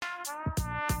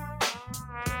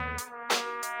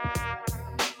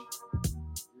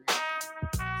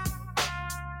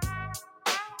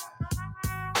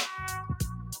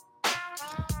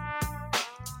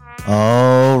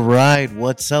All right,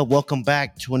 what's up? Welcome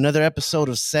back to another episode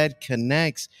of Said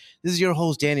Connects. This is your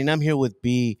host Danny, and I'm here with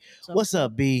B. What's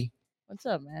up, B? What's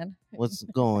up, man? What's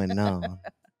going on?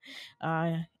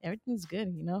 Everything's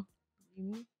good, you know.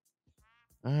 Mhm.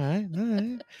 All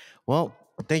right. Well,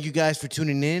 thank you guys for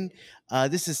tuning in.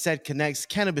 This is Said Connects,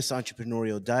 Cannabis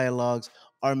Entrepreneurial Dialogues.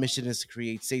 Our mission is to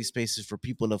create safe spaces for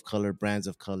people of color, brands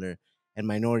of color, and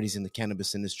minorities in the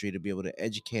cannabis industry to be able to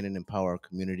educate and empower our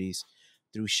communities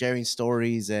through sharing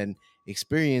stories and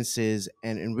experiences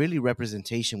and really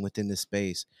representation within the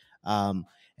space. Um,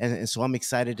 and so I'm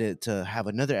excited to have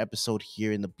another episode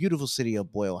here in the beautiful city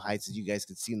of Boyle Heights, as you guys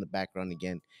can see in the background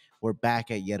again. We're back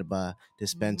at Yerba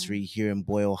Dispensary here in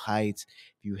Boyle Heights.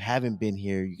 If you haven't been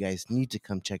here, you guys need to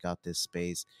come check out this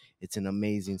space. It's an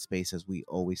amazing space, as we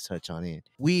always touch on it.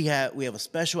 We have a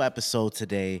special episode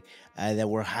today that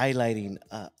we're highlighting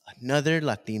another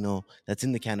Latino that's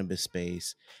in the cannabis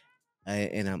space,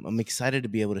 and I'm excited to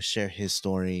be able to share his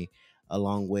story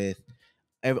along with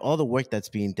all the work that's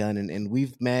being done. And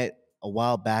we've met a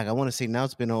while back. I want to say now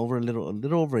it's been over a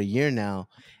little over a year now,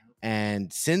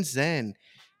 and since then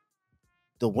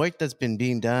the work that's been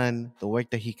being done, the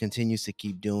work that he continues to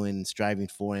keep doing, striving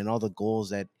for, and all the goals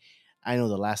that I know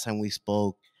the last time we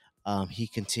spoke, he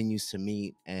continues to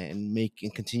meet and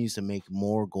continues to make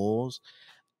more goals.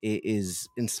 It is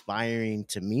inspiring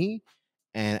to me,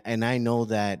 and I know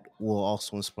that will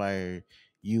also inspire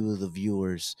you, the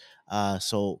viewers.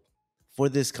 So for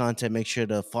this content, make sure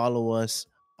to follow us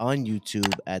on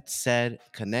YouTube at Said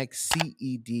Connects,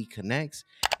 CED Connects,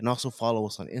 and also follow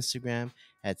us on Instagram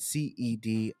at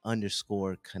CED_Connects.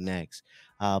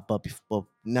 But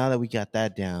now that we got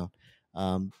that down,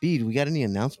 B, do we got any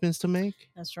announcements to make?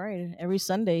 That's right. Every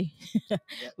Sunday, Yep,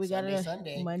 we got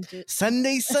Sunday.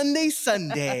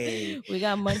 Sunday. we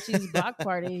got Munchies Block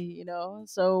Party.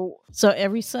 So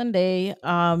every Sunday,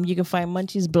 you can find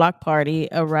Munchies Block Party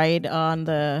right on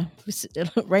the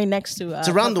right next to. It's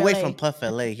around the Puff way LA. from Puff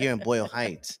LA here in Boyle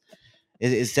Heights.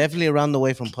 It's definitely around the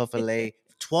way from Puff LA,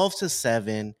 12 to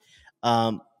 7.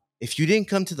 If you didn't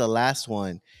come to the last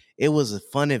one, it was a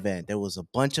fun event. There was a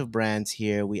bunch of brands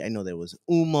here. I know there was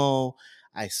Umo.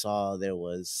 I saw there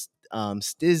was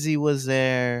Stizzy was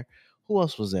there. Who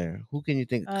else was there? Who can you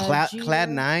think? Clad Jeter.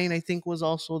 9, I think, was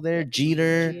also there. Yeah,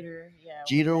 Jeter. Jeter, yeah,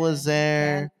 Jeter was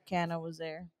there. Canna was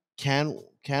there.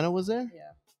 Canna was there?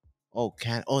 Yeah. Oh,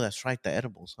 that's right, the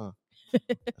edibles, huh?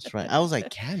 That's right. I was like,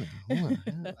 Canna.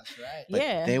 That's right. But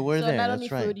Yeah, they were so there, not that's only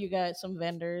right. food, you got some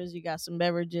vendors, you got some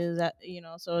beverages.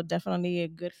 So definitely a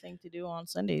good thing to do on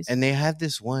Sundays. And they had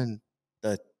this one,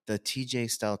 the TJ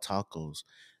style tacos.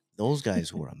 Those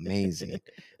guys were amazing.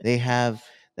 They have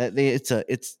that.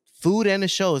 It's food and a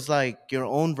show. It's like your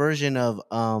own version of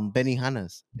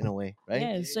Benihana's in a way, right?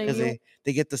 Yeah, so Because you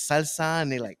they get the salsa and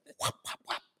they like whop, whop,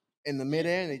 whop, in the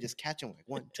midair and they just catch them like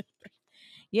 1, 2.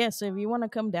 so if you want to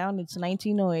come down, it's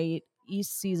 1908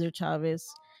 East Cesar Chavez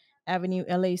Avenue,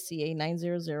 LACA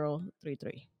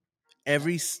 90033.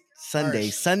 Every Sunday,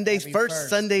 First. Sunday's Every first first.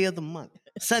 Sunday of the month.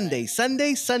 Sunday.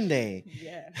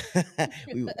 Yeah.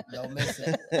 we, Don't miss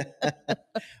it.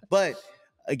 but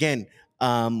again,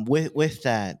 with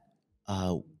that,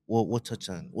 we'll touch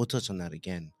on that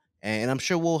again, and I'm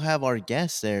sure we'll have our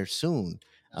guest there soon.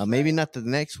 Maybe right. not the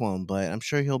next one, but I'm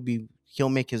sure he'll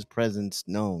make his presence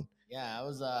known. Yeah, I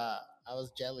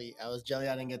was jelly. I was jelly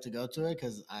I didn't get to go to it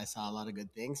because I saw a lot of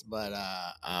good things, but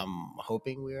I'm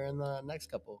hoping we're in the next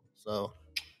couple. So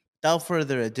Without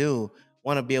further ado,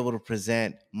 want to be able to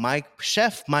present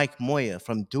Chef Mike Moya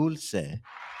from Dulce.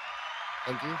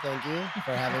 thank you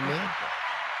for having me.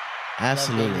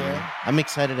 Absolutely. here. I'm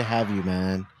excited to have you,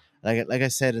 man. Like I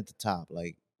said at the top,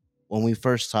 like when we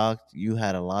first talked, you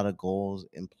had a lot of goals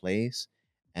in place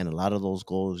and a lot of those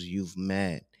goals you've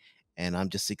met. And I'm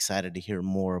just excited to hear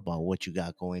more about what you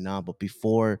got going on. But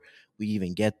before we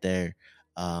even get there,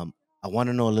 I want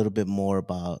to know a little bit more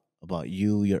about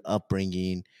you, your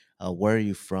upbringing, where are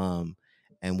you from,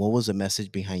 and what was the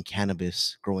message behind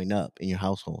cannabis growing up in your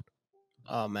household?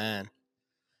 Oh man.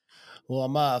 Well,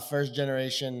 I'm a first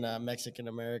generation Mexican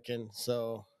American,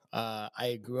 so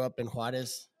I grew up in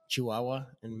Juarez, Chihuahua,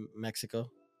 in Mexico,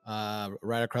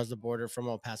 right across the border from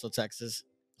El Paso, Texas.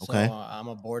 So Okay. I'm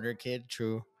a border kid,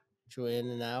 true in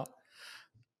and out.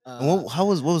 And what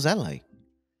was that like?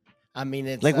 I mean,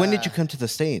 it's Like, when did you come to the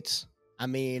States? I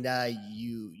mean,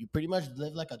 you pretty much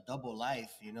live like a double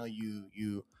life. You know,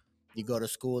 you you go to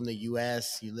school in the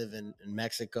U.S., you live in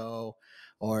Mexico,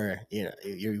 or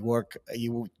you work,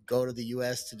 you go to the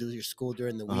U.S. to do your school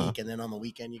during the Uh-huh. week, and then on the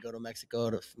weekend you go to Mexico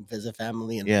to visit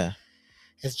family, and Yeah.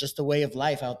 it's just a way of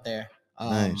life out there.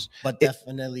 Nice. But It,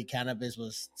 definitely, cannabis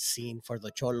was seen for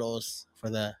the cholos, for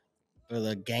the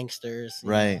gangsters,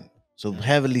 right. So uh,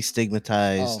 heavily oh,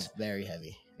 stigmatized. very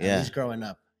heavy. At Yeah. least growing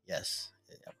up, yes.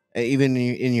 Even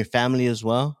in your family as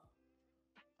well.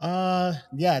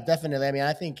 Yeah, definitely. I mean,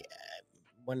 I think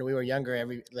when we were younger,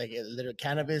 every like little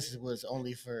cannabis was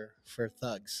only for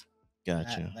thugs.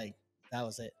 Gotcha. Like that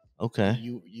was it. Okay.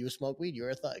 You smoke weed, you're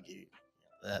a thug.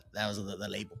 That was the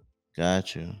label.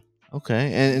 Gotcha.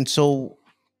 Okay. And so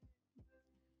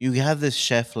you have this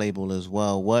chef label as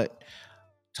well. What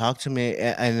talk to me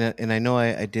and I know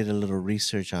I did a little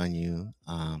research on you.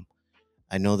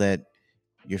 I know that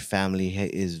your family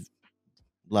is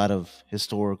a lot of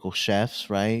historical chefs,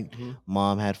 right? Mhm.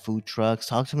 Mom had food trucks.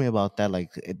 Talk to me about that,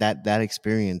 like that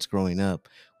experience growing up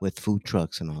with food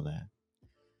trucks and all that.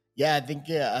 Yeah, I think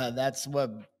that's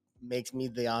what makes me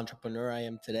the entrepreneur I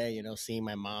am today. Seeing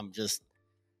my mom just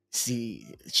see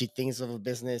she thinks of a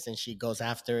business and she goes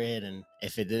after it, and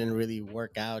if it didn't really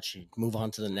work out, she'd move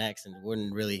on to the next and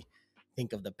wouldn't really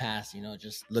think of the past.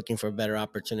 Just looking for a better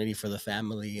opportunity for the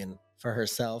family and for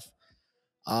herself.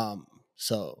 Um,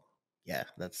 so yeah,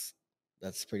 that's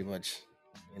pretty much,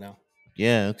 you know.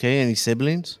 Yeah. Okay. Any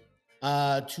siblings?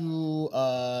 Two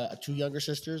younger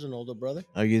sisters, an older brother.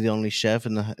 Are you the only chef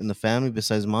in the family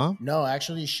besides mom? No,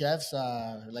 actually, chefs.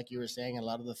 Like you were saying, a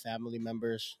lot of the family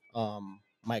members.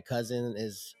 My cousin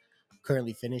is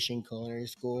currently finishing culinary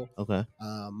school. Okay.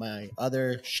 My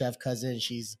other chef cousin,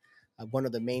 she's one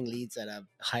of the main leads at a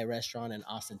high restaurant in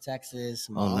Austin, Texas.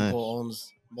 Oh, My nice. uncle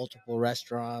owns multiple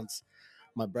restaurants.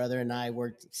 My brother and I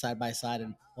worked side by side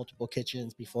in multiple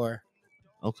kitchens before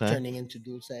Okay. turning into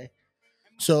Dulce.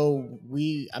 So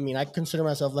I mean, I consider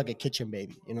myself like a kitchen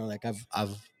baby. Like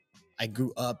I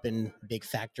grew up in big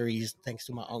factories thanks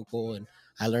to my uncle, and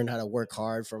I learned how to work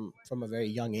hard from a very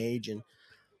young age. And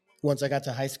once I got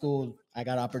to high school, I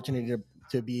got opportunity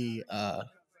to be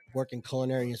working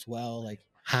culinary as well. Like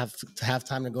have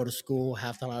time to go to school,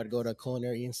 half time I would go to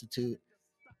culinary institute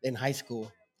in high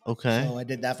school. Okay. So I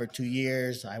did that for 2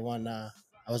 years. I won. I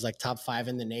was like top 5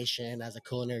 in the nation as a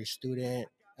culinary student,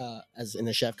 as in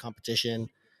the chef competition.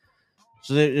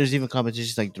 So there's even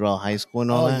competitions like throughout high school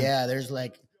and all Oh that. yeah, there's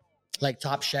like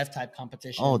top chef type Oh,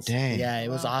 competitions. dang. Yeah, it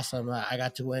was awesome. I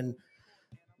got to win,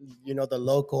 the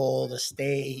local, the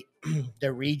state,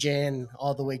 the region,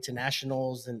 all the way to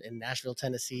nationals in Nashville,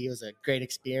 Tennessee. It was a great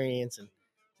experience, and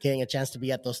getting a chance to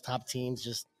be at those top teams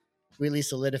just really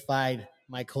solidified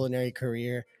my culinary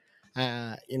career.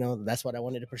 That's what I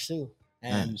wanted to pursue,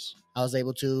 and Nice. I was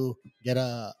able to get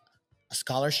a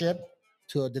scholarship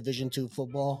to a Division II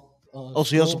football Oh,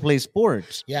 so you also school. play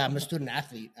sports? Yeah, I'm a student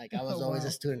athlete. Like I was Oh, always wow.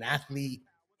 a student athlete.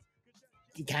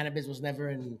 Cannabis was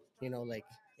never like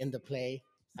in the play.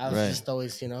 I was Right. just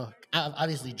always,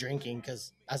 obviously drinking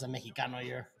because as a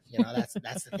Mexicano,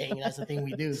 that's the thing. That's the thing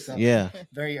we do. So Yeah.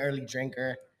 very early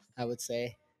drinker, I would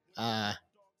say. Uh,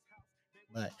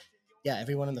 but yeah,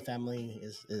 everyone in the family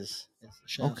is a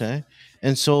chef. Okay.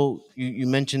 And so you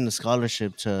mentioned the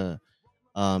scholarship to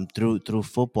through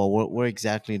football. Where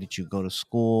exactly did you go to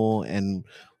school, and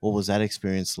what was that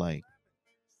experience like?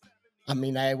 I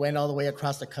mean, I went all the way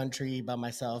across the country by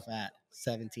myself at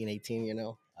 17, 18.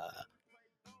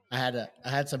 I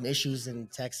had some issues in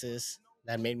Texas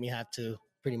that made me have to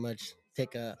pretty much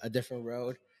take a different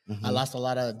road. I Hmm. lost a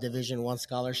lot of Division I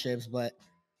scholarships, but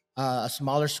a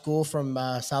smaller school from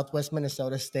Southwest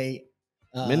Minnesota State,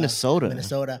 Minnesota.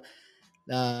 Minnesota,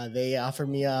 they offered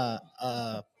me a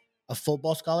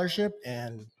football scholarship,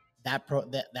 and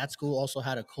that school also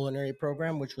had a culinary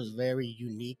program, which was very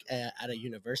unique at a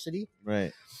university.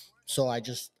 Right. So I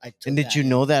And took did that. you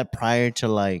know that prior to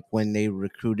like when they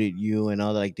recruited you and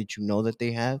all that? Like, did you know that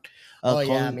they had Oh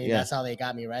yeah, I college? mean Yeah. that's how they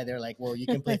got me, right? They're like, "Well, you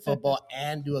can play football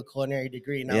and do a culinary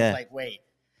degree," and I was Yeah. like, "Wait,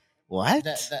 What?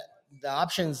 the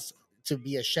options to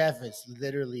be a chef is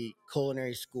literally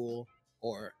culinary school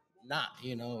or not,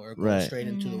 or go Right. straight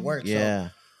into the Mhm. work." So Yeah.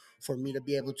 for me to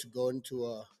be able to go into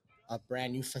a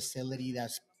brand new facility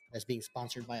that's being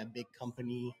sponsored by a big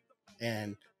company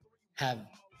and have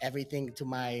everything to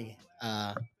my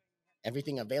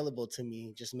everything available to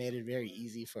me just made it very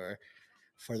easy for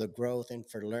the growth and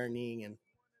for learning, and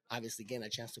obviously getting a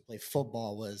chance to play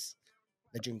football was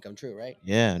the dream come true, right?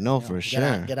 Yeah. No, for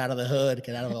sure. Get out of the hood,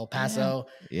 get out of El Yeah. Paso,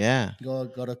 Yeah. go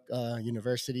to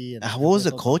university What and was play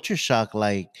the football. culture shock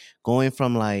like going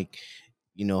from like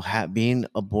being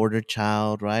a border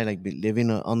child, right? Like living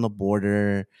on the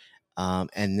border,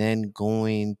 and then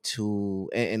going to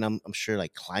and I'm sure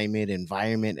like climate,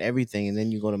 environment, everything, and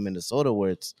then you go to Minnesota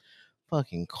where it's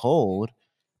fucking cold.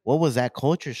 What was that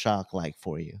culture shock like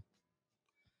for you?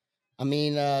 I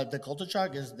mean, the culture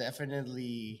shock is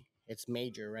definitely it's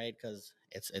major, right? Because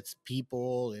it's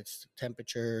people, it's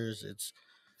temperatures, it's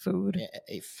Food.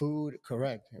 a food,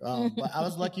 correct. But I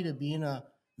was lucky to be in a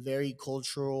very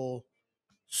cultural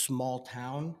small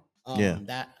town. Yeah.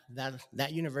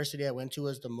 That university I went to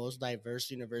was the most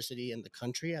diverse university in the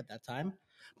country at that time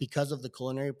because of the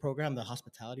culinary program, the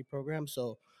hospitality program.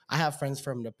 So I have friends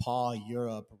from Nepal,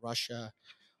 Europe, Russia,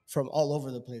 from all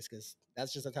over the place because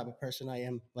that's just the type of person I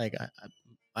am. Like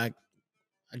I,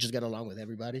 I just get along with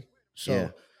everybody. Yeah.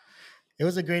 So it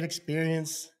was a great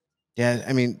experience. Yeah,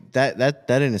 I mean that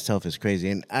in itself is crazy.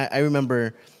 And I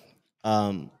remember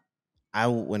um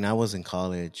when I was in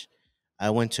college, I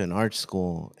went to an art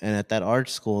school, and at that art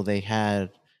school they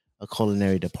had a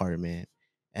culinary department.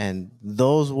 And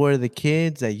those were the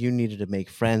kids that you needed to make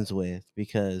friends with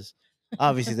because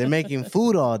obviously they're making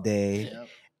food all day, Yep.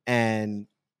 and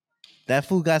that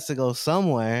food got to go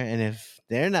somewhere. And if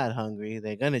they're not hungry,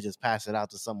 they're gonna just pass it out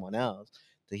to someone else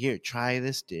to here, try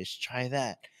this dish, try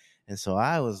that. And so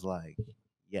I was like,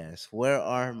 yes, where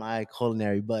are my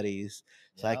culinary buddies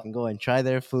so I Yep. can go and try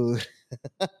their food?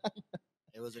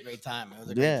 It was a great time. It was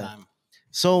a great Yeah. time. It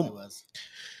So was.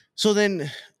 so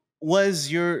then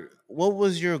what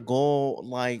was your goal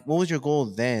like? What was your goal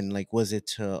then? Like, was it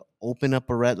to open up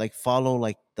like follow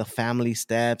like the family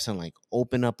steps and like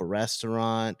open up a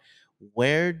restaurant?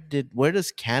 Where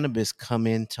does cannabis come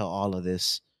into all of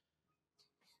this?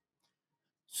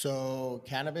 So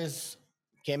cannabis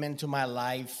came into my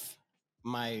life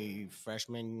my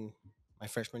freshman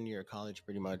year of college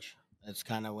pretty much. That's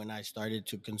kind of when I started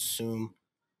to consume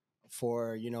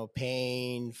for,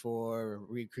 pain, for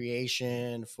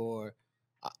recreation, for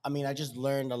I mean, I just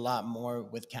learned a lot more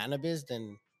with cannabis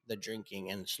than the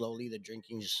drinking, and slowly the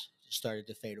drinking just started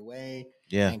to fade away,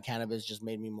 Yeah. and cannabis just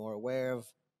made me more aware of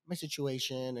my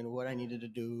situation and what I needed to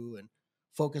do and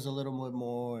focus a little bit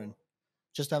more and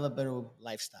just have a better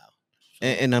lifestyle. So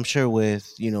And I'm sure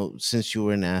with, since you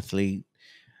were an athlete,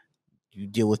 you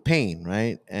deal with pain,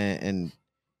 right? I'm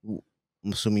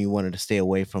assuming you wanted to stay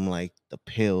away from like the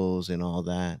pills and all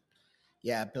that.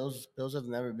 yeah, pills have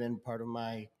never been part of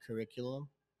my curriculum.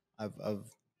 I've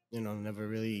never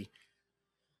really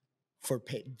for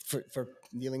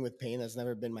dealing with pain. That's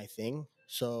never been my thing.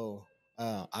 So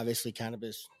obviously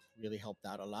cannabis really helped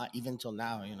out a lot. Even till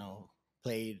now,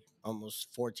 played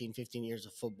almost 14, 15 years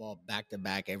of football back to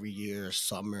back every year,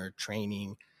 summer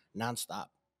training, nonstop.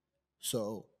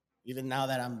 So even now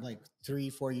that I'm like 3,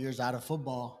 4 years out of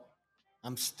football,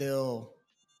 I'm still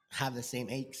have the same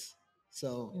aches.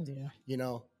 So, Yeah. you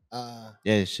know, uh,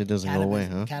 Yeah, shit doesn't go away,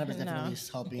 cannabis huh? cannabis definitely No. is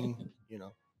helping,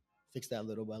 fix that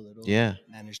little by little and Yeah.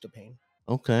 manage the pain.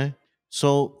 Okay.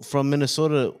 So from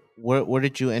Minnesota, where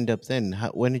did you end up then?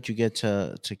 When did you get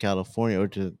to California or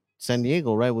to San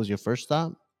Diego? Right, was your first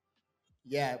stop?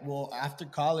 Yeah, well, after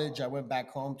college, I went back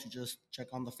home to just check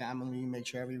on the family, make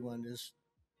sure everyone is,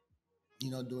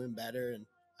 doing better. And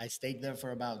I stayed there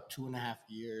for about 2.5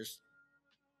 years.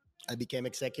 I became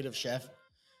executive chef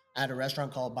at a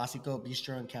restaurant called Basico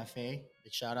Bistro and Cafe.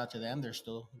 Big shout out to them. They're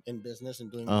still in business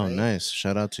and doing Oh, great. nice.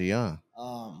 Shout out to y'all.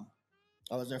 Um,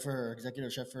 I was there for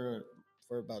executive chef for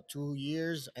about 2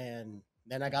 years, and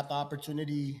then I got the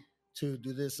opportunity to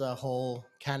do this whole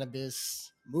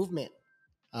cannabis movement.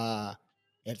 Uh,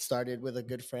 it started with a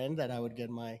good friend that I would get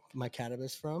my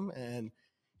cannabis from, and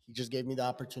he just gave me the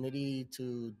opportunity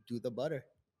to do the butter.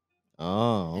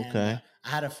 Oh, And okay. I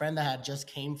had a friend that had just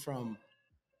came from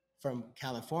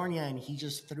California, and he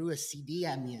just threw a CD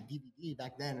at me, a DVD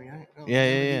back then. Right? Yeah,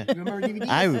 yeah, yeah. Remember DVDs?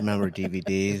 I remember If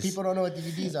DVDs. people don't know what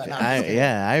DVDs are. No, I'm just kidding.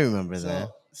 Yeah, I remember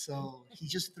that. So he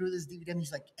just threw this DVD, and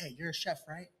he's like, "Hey, you're a chef,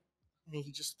 right?" And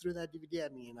he just threw that DVD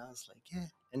at me, and I was like, "Yeah."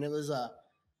 And it was a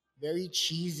very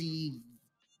cheesy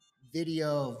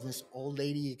video of this old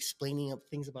lady explaining up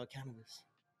things about cannabis.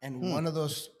 And Hmm. one of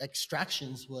those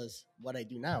extractions was what I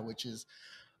do now, which is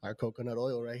our coconut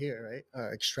oil right here, right?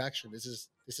 Our extraction. This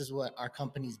is what our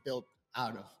company's built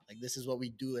out of. Like this is what we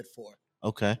do it for.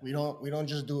 Okay. We don't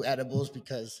just do edibles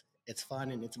because it's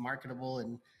fun and it's marketable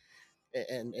and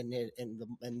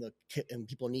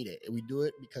people need it. We do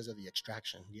it because of the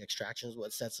extraction. The extraction is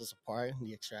what sets us apart.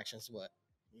 The extraction is what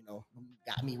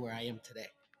got me where I am today.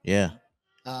 Yeah.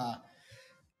 Uh,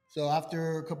 so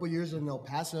after a couple years in El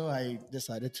Paso, I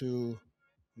decided to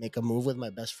make a move with my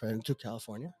best friend to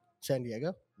California, San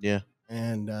Diego, Yeah.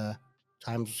 and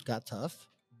times got tough.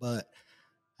 But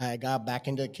I got back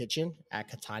into the kitchen at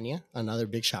Catania. Another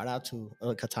big shout out to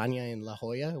Catania in La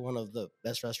Jolla, one of the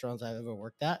best restaurants I've ever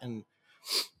worked at, and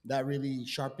that really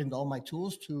sharpened all my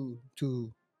tools to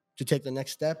take the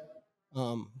next step.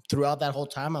 Throughout that whole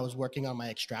time, I was working on my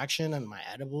extraction and my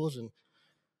edibles and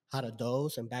how to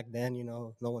dose. And back then,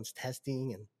 no one's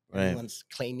testing and Right. everyone's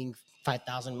claiming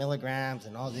 5,000 milligrams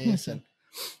and all this. And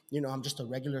I'm just a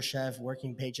regular chef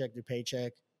working paycheck to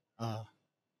paycheck, uh,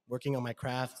 working on my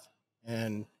craft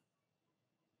and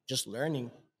just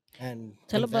learning and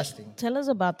investing. Tell us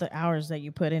about the hours that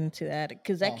you put into that,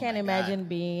 because I Oh can't my God. imagine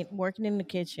being working in the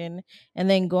kitchen and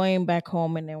then going back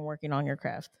home and then working on your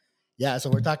craft. Yeah, so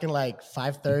we're talking like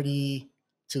 5:30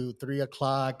 to 3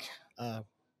 o'clock.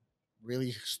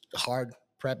 Really hard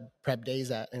prep days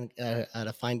at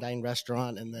a fine dining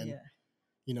restaurant, and then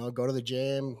go to the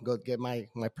gym, go get my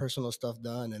personal stuff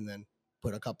done, and then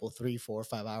put a couple 3, 4,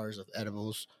 5 hours of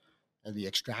edibles and the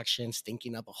extraction,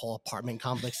 stinking up a whole apartment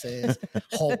complexes,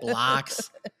 whole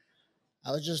blocks.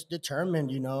 I was just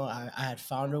determined, I had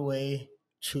found a way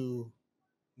to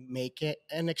make it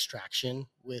an extraction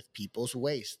with people's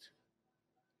waste.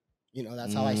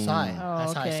 That's how I saw it. Oh,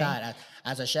 That's how I saw okay. it.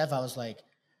 As a chef, I was like,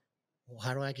 well,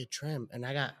 how do I get trim? And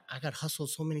I got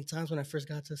hustled so many times when I first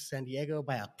got to San Diego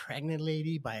by a pregnant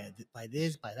lady, by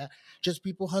this, by that. Just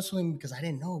people hustling me because I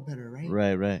didn't know better, right?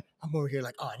 Right, right. I'm over here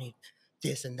like, oh, I need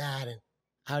this and that, and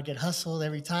I would get hustled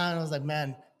every time. I was like,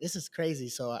 man, this is crazy.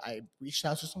 So I reached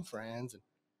out to some friends, and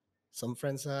some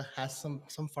friends has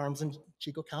some farms in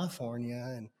Chico, California,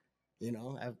 and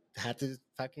I had to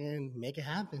fucking make it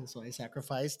happen. So I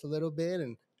sacrificed a little bit,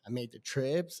 and I made the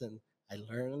trips, and I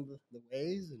learned the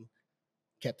ways, and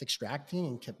kept extracting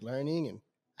and kept learning. And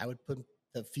I would put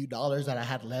the few dollars that I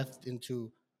had left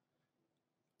into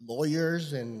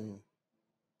lawyers and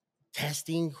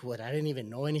testing what I didn't even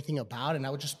know anything about, and I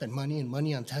would just spend money and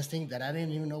money on testing that I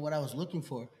didn't even know what I was looking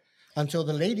for. Until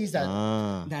the ladies that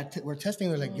were testing,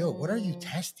 they're like, "Yo, what are you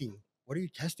testing? What are you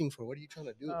testing for? What are you trying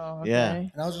to do?" Oh, Yeah.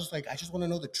 okay. And I was just like, I just want to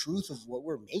know the truth of what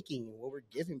we're making and what we're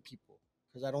giving people,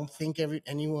 because I don't think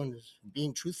anyone is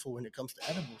being truthful when it comes to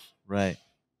edibles. Right.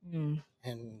 Mm.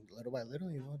 And little by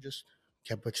little, just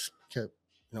kept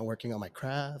working on my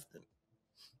craft and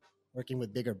working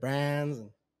with bigger brands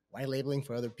and white labeling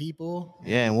for other people.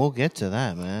 Yeah, and we'll get to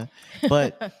that, man.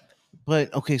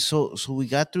 But okay, so we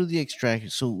got through the extraction.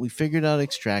 So we figured out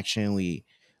extraction. We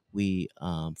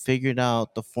figured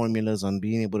out the formulas on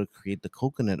being able to create the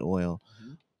coconut oil.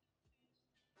 Mhm.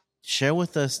 Share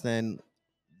with us then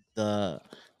the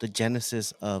the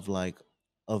genesis of like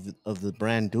of the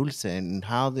brand Dulce, and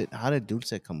how did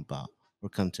Dulce come about or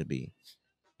come to be?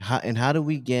 How do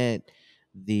we get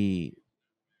the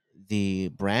the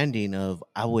branding of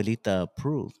Abuelita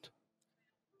approved?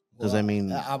 Because I Well, mean,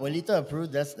 Abuelita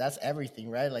approved. That's everything,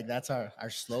 right? Like that's our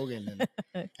slogan,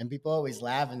 and people always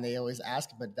laugh and they always ask,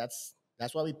 but that's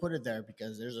why we put it there,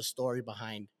 because there's a story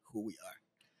behind who we are.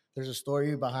 There's a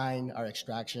story behind our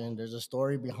extraction. There's a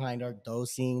story behind our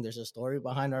dosing. There's a story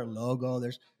behind our logo.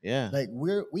 There's yeah, like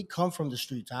we come from the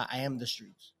streets. I am the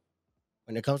streets.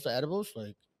 When it comes to edibles,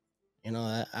 like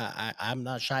I'm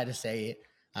not shy to say it.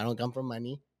 I don't come from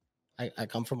money. I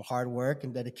come from hard work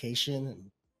and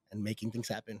dedication and making things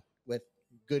happen with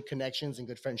good connections and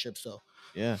good friendships. So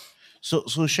yeah. So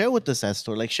share with us that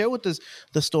story. Like share with us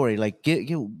the story. Like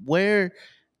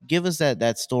give us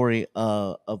that story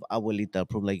of Abuelita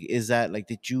approved. Like is that like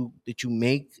did you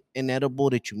make an edible?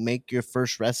 Did you make your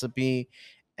first recipe?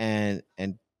 And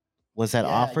was that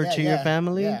yeah, offered yeah, to your yeah,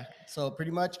 family? yeah. So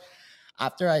pretty much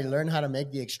after I learned how to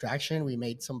make the extraction, we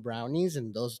made some brownies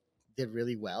and those did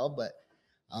really well. But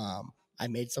I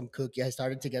made some cookie. I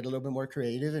started to get a little bit more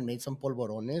creative and made some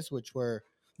polvorones, which were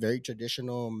very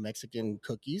traditional Mexican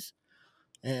cookies.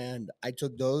 And I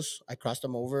took those, I crossed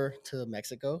them over to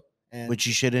Mexico, and Which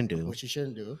you shouldn't do. which you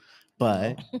shouldn't do,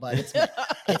 But but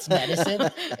it's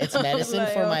medicine. It's medicine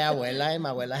for my Like, abuela, and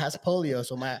my abuela has polio.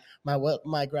 So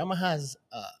my grandma has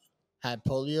had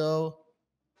polio,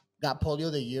 got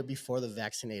polio the year before the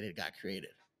vaccinated got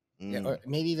created. Yeah, mm, or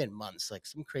maybe even months, like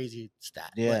some crazy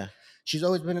stat. But yeah, she's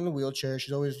always been in a wheelchair.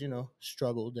 She's always,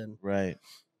 struggled. And right.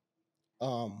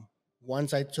 um,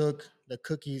 once I took the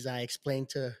cookies, I explained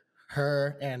to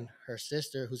her and her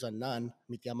sister, who's a nun,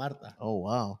 mi tia Marta, Oh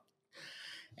wow.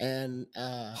 and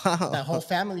that whole Wow.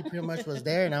 family pretty much was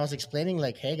there. And I was explaining,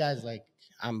 like, hey guys, like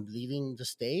I'm leaving the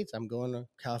states. I'm going to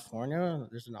California.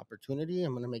 There's an opportunity.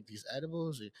 I'm gonna make these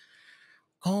edibles.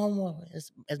 Como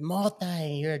es mota,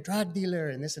 and you're a drug dealer,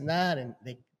 and this and that. And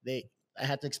they I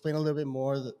had to explain a little bit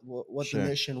more what the Sure.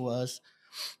 mission was,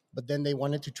 but then they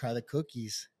wanted to try the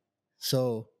cookies.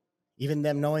 So even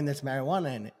them knowing there's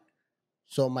marijuana in it,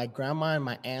 So my grandma and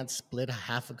my aunt split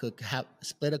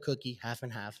split a cookie half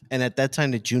and half. And at that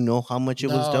time, did you know how much it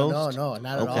was dosed? No,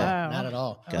 not at Okay. all, not at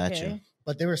all. Gotcha. Okay.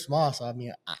 But they were small, so I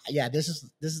mean, yeah, this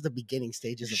is the beginning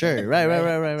stages. Of Sure.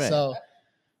 everything, Right. So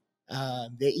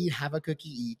they eat half a cookie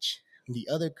each. The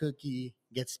other cookie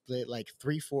gets split like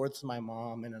 3/4 my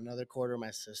mom and another quarter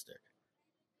my sister.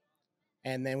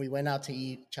 And then we went out to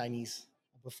eat Chinese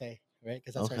buffet, right?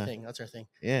 Because that's our Okay. thing. That's our thing.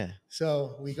 Yeah.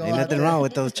 So we go Ain't out nothing there. wrong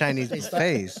with those Chinese They start-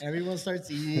 buffets. Everyone starts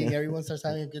eating. Everyone starts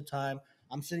having a good time.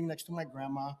 I'm sitting next to my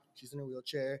grandma. She's in a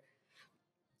wheelchair.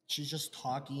 She's just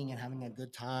talking and having a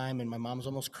good time. And my mom's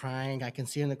almost crying. I can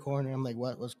see her in the corner. I'm like,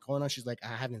 what's going on? She's like,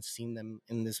 I haven't seen them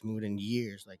in this mood in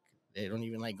years. Like, they don't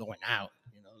even like going out.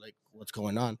 You know, like, what's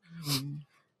going on? Mhm.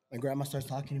 My grandma starts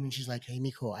talking to me. She's like, hey,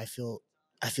 Miko, I feel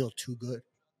too good.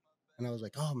 And I was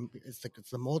like, oh, it's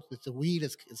the weed,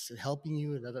 it's helping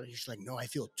you. And she's like, no, I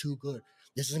feel too good.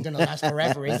 This isn't gonna last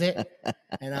forever, is it?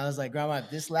 And I was like, Grandma,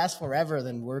 if this lasts forever,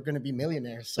 then we're gonna be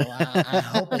millionaires. So I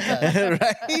hope it does.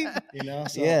 Right? You know,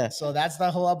 so Yeah. so that's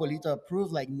the whole abuelito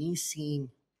approved, like me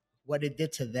seeing what it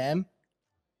did to them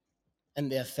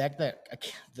and the effect that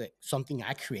something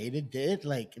I created did,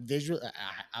 like visual.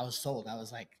 I was sold. I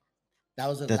was like, that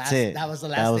was the That's last. it. That was the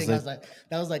That last was thing. the-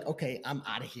 That was like, okay, I'm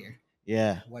out of here.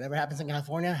 Yeah. Whatever happens in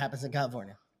California happens in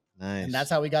California. Nice. And that's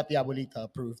how we got the abuelita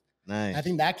approved. nice. I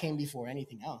think that came before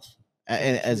anything else.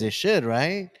 And as it should,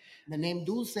 right? The name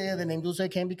Dulce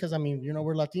came because, I mean, you know,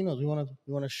 we're Latinos. We want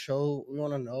to show, we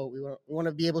want to know, we want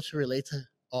to be able to relate to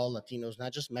all Latinos,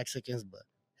 not just Mexicans, but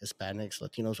Hispanics,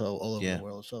 Latinos, all over Yeah. the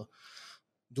world. So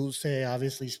Dulce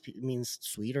obviously means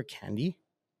sweet or candy,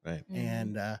 Right. Mhm.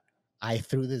 and I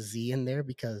threw the Z in there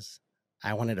because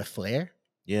I wanted a flair.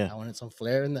 Yeah. I wanted some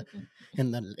flair in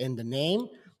the name.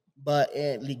 But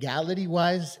legality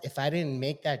wise, if I didn't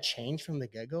make that change from the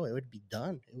get go, it would be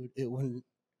done. It wouldn't.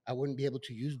 I wouldn't be able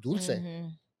to use Dulce.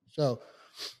 Mhm.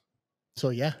 So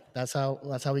yeah, that's how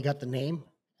we got the name,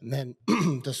 and then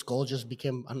the skull just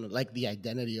became, I don't know, like the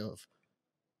identity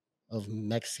of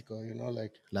Mexico. You know,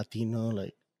 like Latino,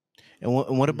 like And what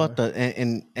Yeah. about the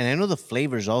and I know the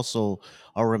flavors also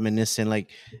are reminiscent. Like,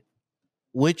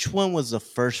 which one was the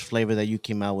first flavor that you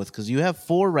came out with? Because you have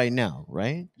 4 right now,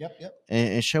 right? yep.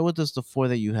 And share with us the 4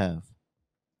 that you have.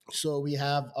 So we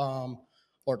have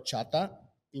horchata,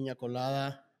 piña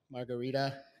colada,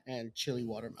 margarita, and chili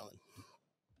watermelon.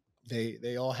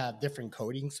 They all have different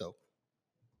coatings. So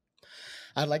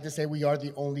I'd like to say we are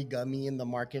the only gummy in the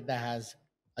market that has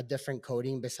a different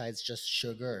coating besides just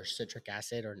sugar or citric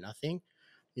acid or nothing.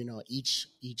 You know, each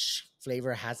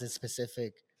flavor has a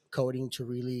specific coating to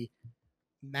really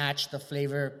match the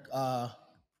flavor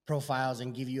profiles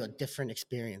and give you a different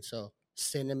experience. So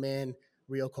cinnamon,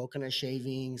 real coconut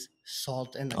shavings,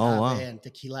 salt and agave, Oh, wow. and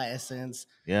tequila essence.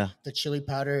 Yeah. The chili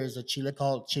powder is a chili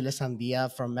called Chile Sandia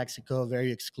from Mexico,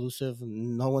 very exclusive.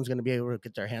 No one's going to be able to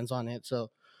get their hands on it. So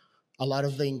a lot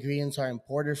of the ingredients are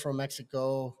imported from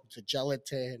Mexico. The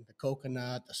gelatin, the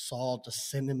coconut, the salt, the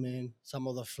cinnamon, some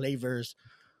of the flavors,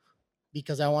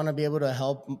 because I want to be able to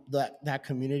help that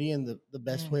community in the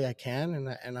best Mm. way I can,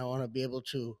 and I want to be able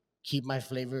to keep my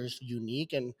flavors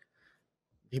unique, and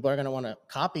people are going to want to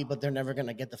copy, but they're never going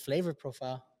to get the flavor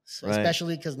profile. So, Right.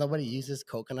 especially because nobody uses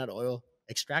coconut oil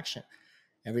extraction.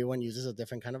 Everyone uses a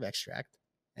different kind of extract,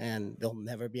 and they'll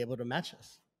never be able to match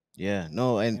us. Yeah.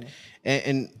 No, you and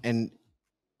know? and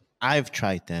I've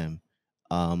tried them.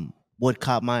 What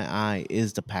caught my eye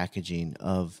is the packaging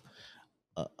of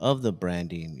the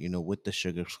branding. You know, with the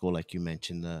sugar skull, like you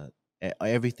mentioned,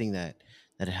 everything that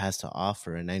it has to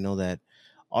offer. And I know that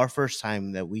our first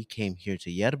time that we came here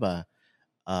to Yerba,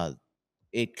 uh,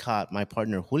 it caught my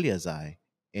partner Julia's eye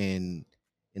in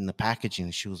the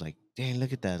packaging. She was like, "Dang,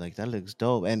 look at that! Like that looks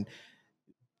dope." And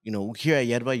you know, here at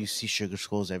Yerba, you see sugar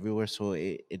skulls everywhere, so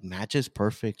it matches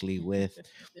perfectly with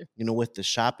with the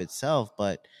shop itself.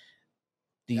 But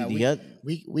Yeah, the oth-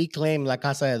 we claim La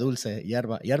Casa de Dulce,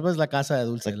 Yerba. Yerba is La Casa de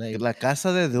Dulce. like La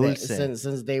Casa de Dulce.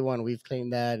 Since day one, we've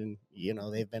claimed that, and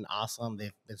they've been awesome.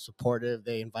 They've been supportive.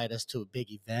 They invite us to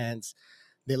big events.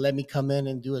 They let me come in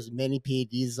and do as many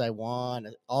PADs as I want.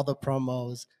 All the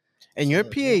promos. And your So,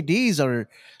 yeah. PADs are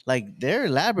like they're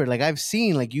elaborate. Like I've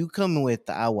seen, like you come with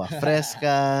the agua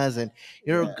frescas, and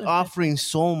you're Yeah. offering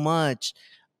so much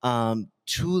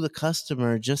to the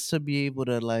customer just to be able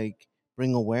to like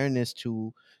bring awareness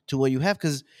to what you have.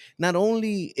 Because not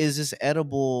only is this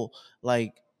edible,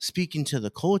 like speaking to the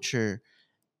culture,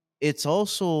 it's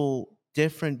also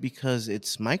different because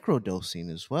it's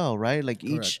microdosing as well, right? Like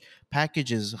each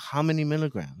package is how many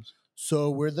milligrams?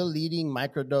 So we're the leading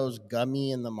microdose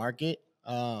gummy in the market.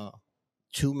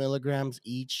 2 milligrams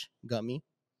each gummy.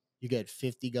 You get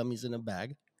 50 gummies in a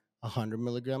bag, 100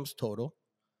 milligrams total.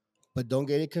 But don't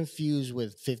get it confused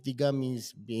with 50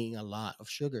 gummies being a lot of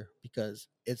sugar, because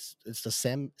it's the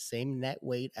same net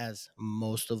weight as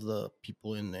most of the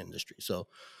people in the industry. So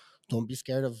don't be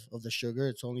scared of the sugar.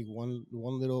 It's only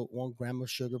one gram of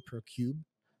sugar per cube.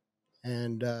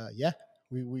 And yeah,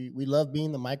 we love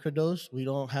being the microdose. We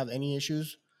don't have any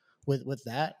issues with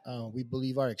that. We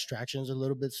believe our extractions are a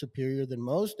little bit superior than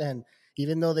most, and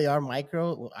even though they are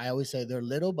micro, I always say they're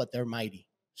little but they're mighty.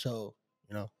 So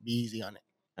be easy on it.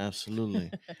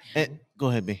 Absolutely. Go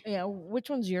ahead, B. Yeah, which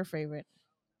one's your favorite?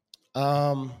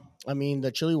 Um, I mean,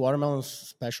 the chili watermelon's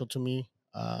special to me.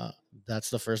 That's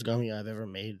the first gummy I've ever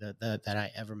made that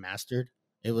I ever mastered.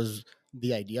 It was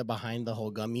the idea behind the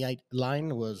whole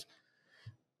line was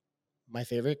my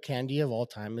favorite candy of all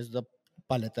time is the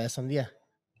paleta de sandia.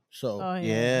 So Oh yeah,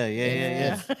 Yeah, yeah, if yeah,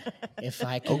 yeah. if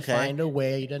I can Okay. find a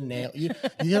way to nail you,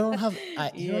 you don't have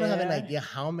an Yeah. idea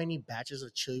how many batches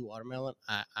of chili watermelon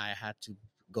I had to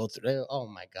go through. Oh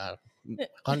my god,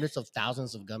 hundreds of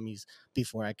thousands of gummies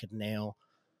before I could nail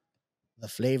the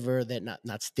flavor, that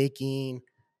not sticking,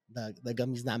 the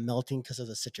gummies not melting because of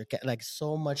the citric. Like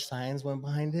so much science went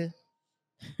behind it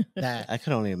that I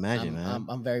could only imagine, man.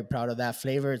 I'm very proud of that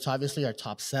flavor. It's obviously our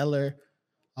top seller,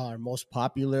 our most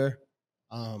popular.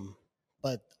 Um,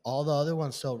 but all the other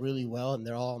ones sell really well, and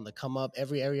they're all on the come up.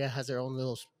 Every area has their own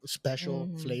little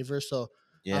special Mhm. flavor. So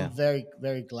Yeah, I'm very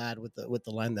very glad with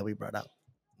the line that we brought out.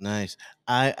 nice.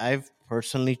 I've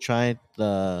personally tried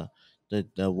the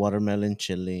watermelon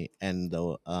chili and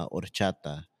the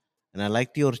horchata, and I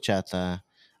like the horchata.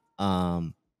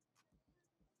 Um,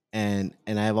 and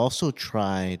I've also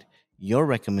tried your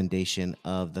recommendation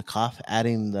of the coffee,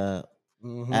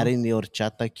 Mm-hmm. adding the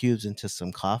horchata cubes into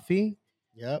some coffee.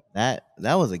 Yep. That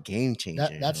was a game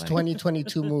changer. That's Like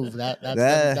 2022 move. That's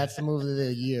the that move of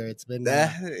the year. It's been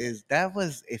that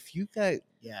was, if you guys,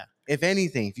 yeah. if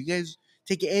anything, if you guys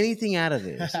take anything out of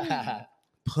this,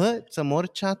 put some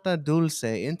horchata dulce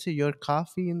into your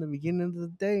coffee in the beginning of the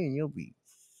day, and you'll be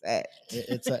set.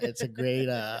 It's a great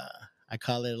I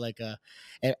call it like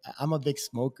I'm a big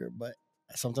smoker, but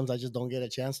sometimes I just don't get a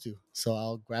chance to. So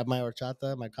I'll grab my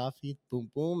horchata, my coffee,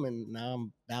 boom boom, and now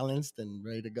I'm balanced and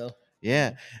ready to go.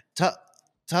 Yeah. Ta-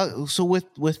 so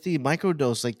with the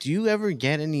microdose, like, do you ever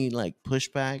get any like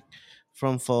pushback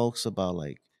from folks about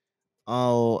like,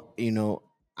 oh,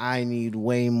 I need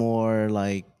way more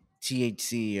like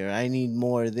THC, or I need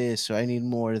more of this, or I need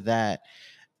more of that?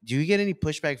 Do you get any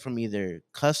pushback from either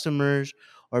customers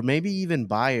or maybe even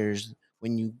buyers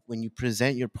when you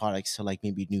present your products to like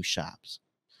maybe new shops?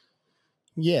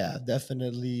 Yeah,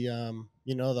 definitely.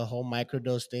 The whole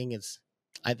microdose thing,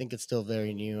 I think it's still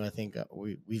very new. I think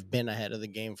we've been ahead of the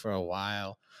game for a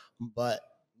while, but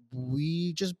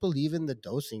we just believe in the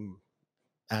dosing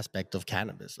aspect of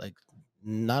cannabis. Like,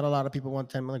 not a lot of people want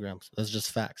 10 milligrams. That's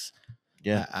just facts.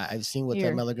 Yeah. I've seen what 10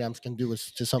 Here. milligrams can do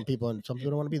to some people, and some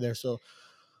people don't want to be there. So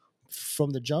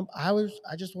from the jump, I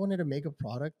just wanted to make a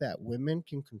product that women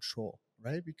can control,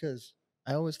 right? Because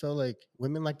I always felt like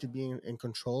women like to be in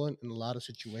control in a lot of It's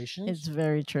situations.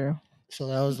 very true. So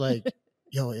I was like,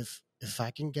 yo, if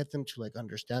I can get them to like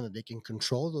understand that they can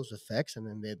control those effects, and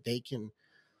then that they can,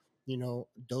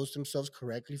 dose themselves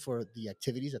correctly for the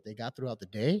activities that they got throughout the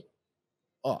day.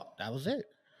 Oh, that was it.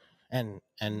 And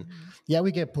Mhm. yeah,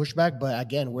 we get pushback, but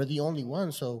again, we're the only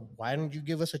one. So why don't you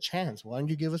give us a chance? Why don't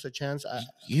you give us a chance?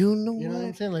 You know You know what I'm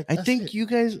what? saying? Like, I that's think it. you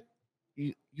guys,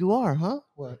 you are, huh?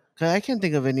 What? 'Cause I can't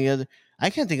think of any other. I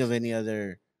can't think of any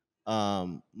other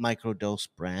microdose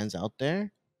brands out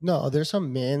there. No, there's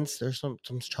some mints, there's some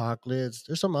chocolates,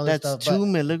 there's some other That's stuff, two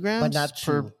but milligrams not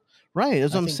per. two. Right,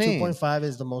 that's I what I'm think saying. 2.5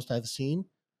 is the most I've seen,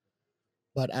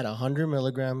 but at 100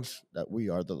 milligrams, that we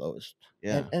are the lowest.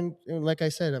 And, Yeah, and like I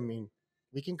said, I mean,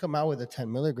 we can come out with a 10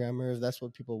 milligrammer if that's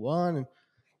what people want, and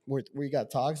we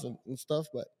got talks and stuff.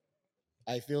 But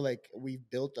I feel like we've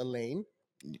built a lane,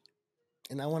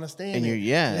 and I want to stay in and you're, it.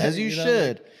 yeah, Yeah, as you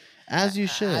should, as you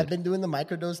I've should. been doing the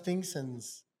microdose thing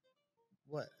since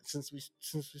what? Since we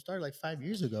started like 5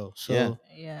 years ago. Yeah, So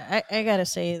Yeah, I gotta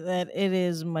say that it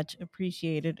is much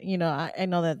appreciated. I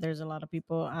know that there's a lot of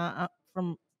people. I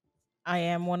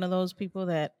am one of those people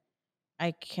that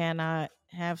I cannot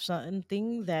have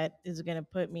something that is gonna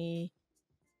put me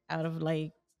out of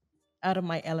like out of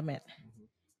my element.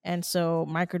 And so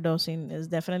microdosing is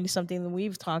definitely something that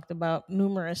we've talked about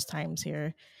numerous times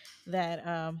here.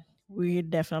 That we're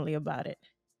definitely about it.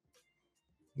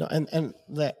 no, and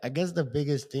I guess the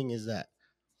biggest thing is that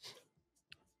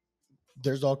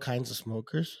there's all kinds of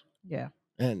smokers, Yeah.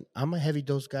 and I'm a heavy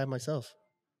dose guy myself.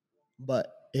 But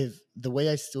if the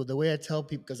way I tell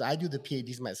people, because I do the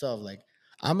PADs myself, like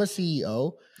I'm a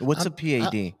CEO. What's a I'm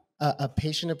PAD? a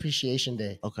patient appreciation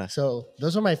day. Okay. So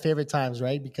those are my favorite times,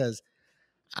 right? Because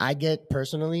I get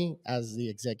personally as the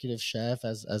executive chef,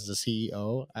 as the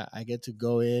CEO, I get to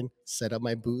go in, set up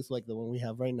my booth like the one we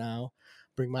have right now,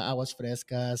 bring my aguas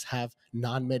frescas, have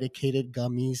non-medicated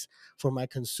gummies for my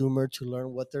consumer to learn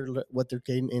what they're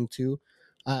getting into.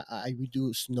 We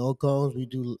do snow cones, we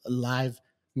do live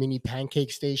mini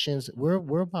pancake stations.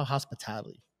 We're about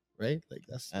hospitality, right? Like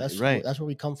Right. that's where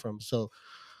we come from. So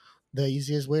the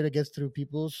easiest way to get through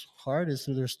people's heart is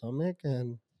through their stomach.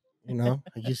 And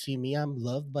you see me, I'm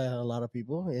loved by a lot of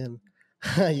people. And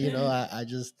I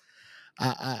just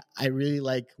I really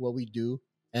like what we do.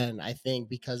 And I think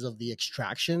because of the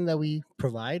extraction that we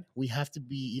provide, we have to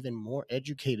be even more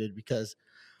educated, because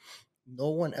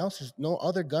no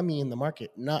other gummy in the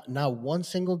market, not one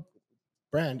single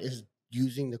brand is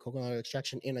using the coconut oil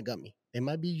extraction in a gummy. They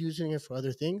might be using it for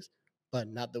other things, but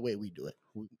not the way we do it.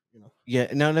 Yeah.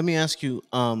 Now let me ask you,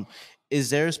 is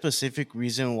there a specific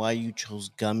reason why you chose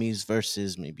gummies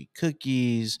versus maybe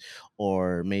cookies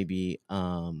or maybe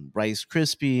Rice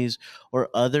Krispies or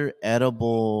other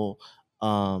edible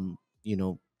you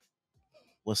know,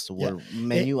 what's the Yeah, word, it,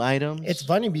 menu items? it's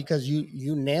funny because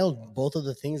you nailed both of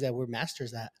the things that we're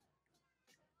masters at.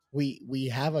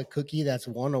 We have a cookie that's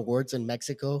won awards in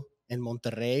Mexico, in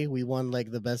Monterrey. We won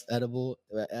like the best edible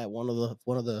at one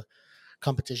of the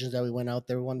competitions that we went out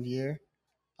there one year.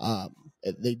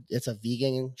 It's a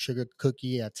vegan sugar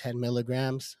cookie at 10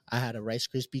 milligrams. I had a Rice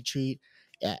Krispie treat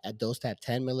at dosed at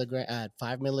 10 milligram at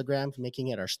 5 milligrams, making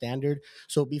it our standard.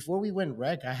 So before we went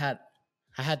rec, I had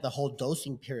the whole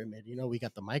dosing pyramid. We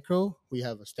got the micro, we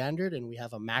have a standard, and we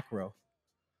have a macro,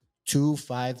 2,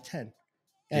 5, 10.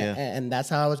 Yeah. And that's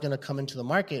how I was going to come into the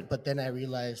market. But then I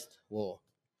realized, well,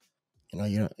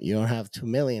 you don't have 2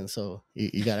 million, so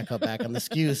you got to cut back on the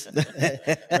SKUs.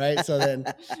 Right.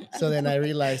 So then I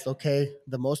realized, okay,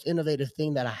 the most innovative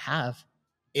thing that I have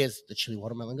is the chili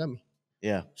watermelon gummy.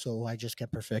 Yeah. So I just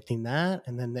kept perfecting that.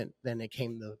 And then it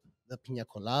came the pina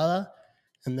colada,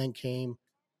 and then came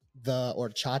the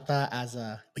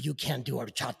horchata but you can't do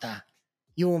horchata.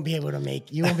 You won't be able to,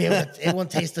 it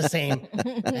won't taste the same.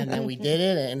 And then we did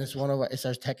it, and it's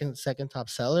our second top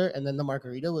seller. And then the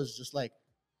margarita was just like,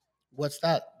 what's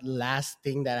that last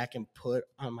thing that I can put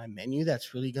on my menu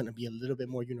that's really going to be a little bit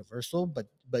more universal but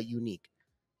unique?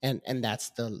 And that's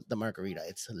the margarita.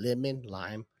 It's lemon,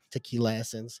 lime, tequila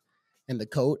essence, and the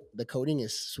coating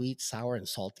is sweet, sour, and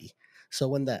salty. So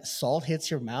when that salt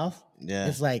hits your mouth, Yeah.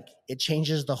 it's like it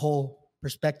changes the whole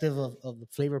perspective of the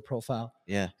flavor profile,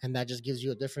 Yeah. and that just gives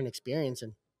you a different experience.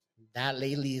 And that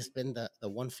lately has been the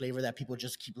one flavor that people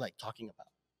just keep like talking about.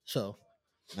 So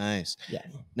Nice. yeah.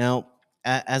 Now,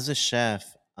 as a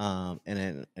chef,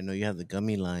 and I know you have the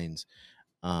gummy lines.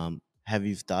 Have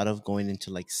you thought of going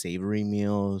into like savory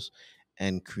meals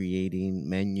and creating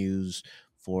menus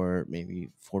for maybe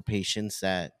for patients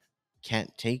that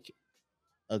can't take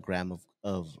a gram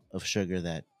of sugar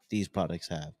that these products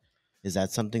have? Is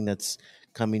that something that's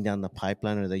coming down the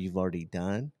pipeline or that you've already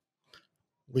done?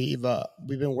 We've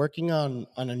been working on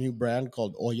a new brand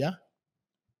called Olla,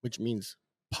 which means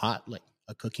pot, like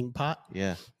a cooking pot,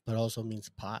 Yeah. but also means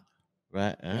pot,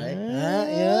 Right. right?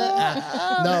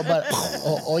 Yeah. No, but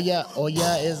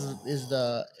Olla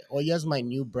is my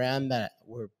new brand that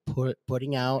we're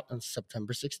putting out on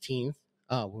September 16th.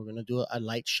 We're gonna do a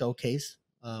light showcase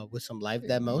with some live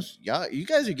demos. Y'all, you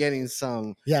guys are getting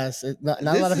some. Yes, not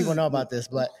a lot of people know about this,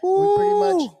 but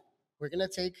we're gonna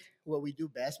take what we do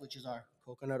best, which is our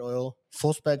coconut oil,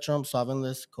 full spectrum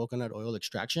solventless coconut oil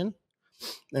extraction,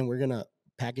 and we're gonna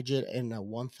package it in a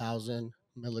 1,000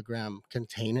 milligram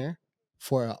container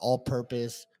for an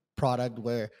all-purpose product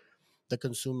where the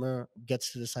consumer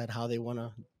gets to decide how they want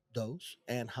to dose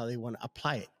and how they want to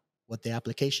apply it, what the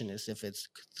application is. If it's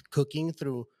cooking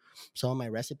through some of my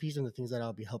recipes and the things that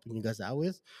I'll be helping you guys out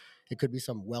with, it could be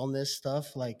some wellness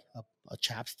stuff like a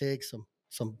chapstick,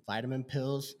 some vitamin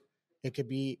pills. It could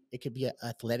be an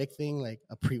athletic thing like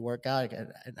a pre-workout, like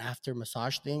an after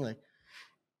massage thing. Like,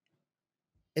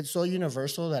 it's so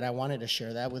universal that I wanted to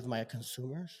share that with my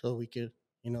consumers so we could,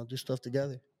 do stuff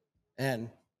together. And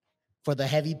for the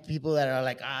heavy people that are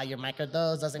like, your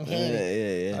microdose doesn't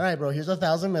hit. Yeah. All right, bro, here's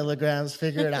 1,000 milligrams.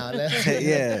 Figure it out.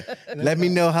 Yeah. Let me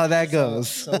know how that goes.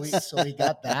 So we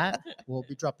got that. We'll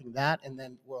be dropping that, and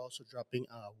then we're also dropping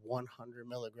a 100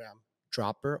 milligram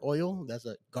dropper oil. That's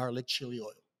a garlic chili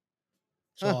oil.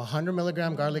 So 100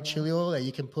 milligram garlic chili oil that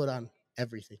you can put on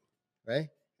everything, right?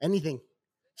 Anything.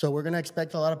 So we're gonna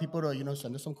expect a lot of people to,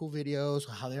 send us some cool videos,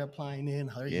 how they're applying it,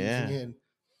 how they're using it.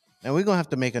 And we're gonna have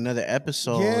to make another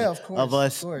episode Yeah, of of course, of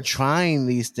us course. trying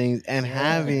these things and Yeah,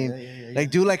 having yeah.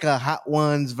 like do like a hot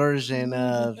ones version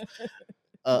Yeah,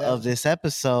 of this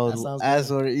episode that sounds as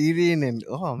good. we're eating. And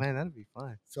oh man, that'd be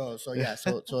fun. So yeah,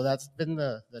 so that's been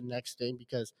the next thing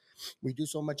because we do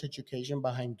so much education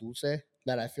behind Dulce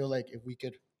that I feel like if we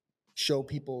could show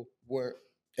people where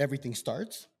everything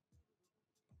starts,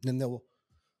 then they'll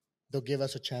give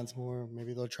us a chance more.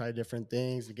 Maybe they'll try different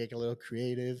things and get a little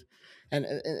creative, and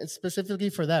it's specifically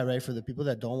for that, right? For the people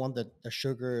that don't want the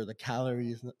sugar, the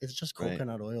calories, it's just Right.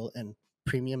 coconut oil and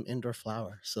premium indoor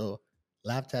flour. So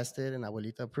lab tested and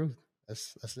abuelita approved.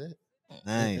 That's it.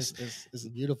 Nice. It's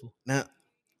beautiful. Now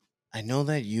I know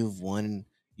that you've won.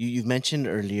 You've mentioned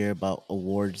earlier about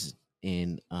awards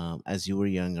in as you were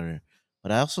younger,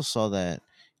 but I also saw that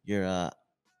you're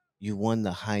you won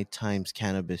the High Times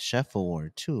Cannabis Chef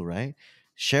Award too, right?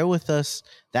 Share with us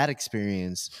that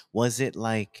experience. Was it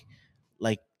like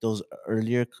those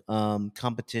earlier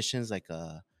competitions, like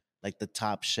the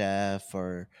Top Chef,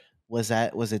 or was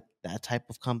it that type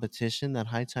of competition that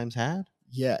High Times had?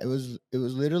 Yeah, it was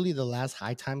literally the last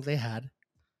High Times they had,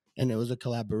 and it was a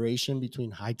collaboration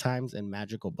between High Times and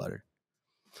Magical Butter.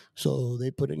 So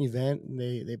they put an event, and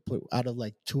they put out of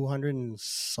like 200 and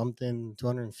something,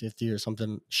 250 or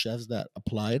something chefs that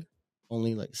applied,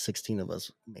 only like 16 of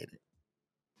us made it,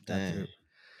 got Dang. through.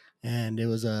 And it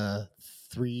was a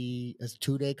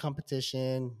 2 day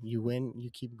competition. You win, you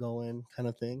keep going, kind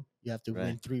of thing. You have to Right.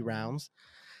 win 3 rounds.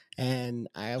 And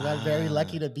I got very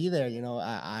lucky Ah. to be there.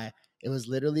 I it was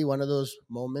literally one of those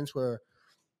moments where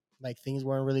like things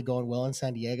weren't really going well in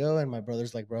San Diego, and my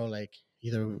brother's like, bro, like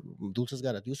either Dulce's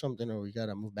got to do something or we got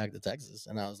to move back to Texas.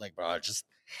 And I was like, bro, just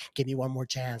give me one more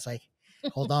chance. Like,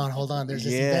 hold on, hold on. There's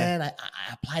this Yeah. event.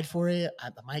 I applied for it.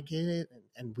 I might get it,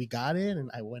 and we got it. And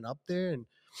I went up there and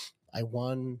I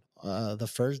won the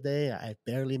first day. I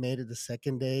barely made it the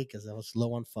second day because I was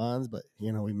low on funds, but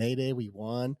we made it. We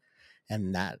won,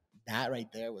 and that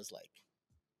right there was like,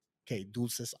 okay,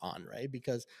 Dulce's on, right?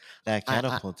 Because That I I, I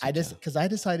catapulted you. just because I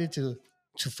decided to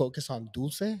focus on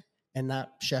Dulce and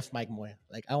not Chef Mike Moya.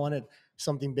 Like I wanted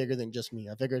something bigger than just me.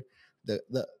 I figured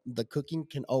the cooking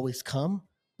can always come,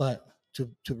 but to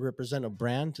represent a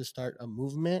brand, to start a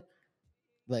movement,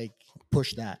 like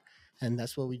push that. And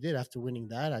that's what we did after winning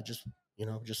that. I just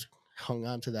hung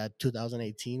on to that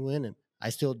 2018 win, and I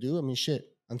still do. I mean,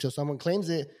 shit, until someone claims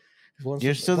it.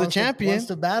 You're still the champion. Wants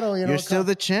to battle, You're still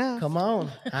the champ. come on.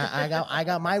 I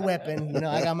got my weapon.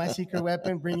 I got my secret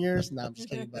weapon. Bring yours. No, I'm just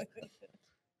kidding. But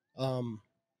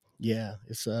yeah,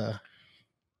 it's Out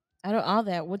of all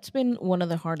that, what's been one of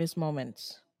the hardest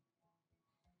moments?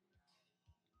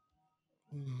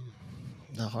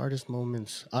 the hardest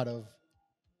moments out of Out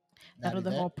that of the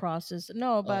event. whole process?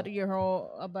 No, Oh, about your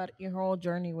whole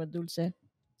journey with Dulce.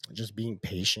 just being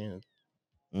patient,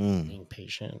 Mm.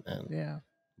 and Yeah.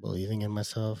 believing in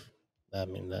myself. I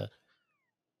mean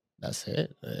that's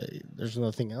it. There's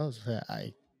nothing else.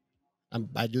 I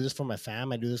do this for my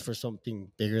fam. I do this for something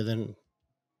bigger than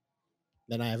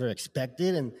I ever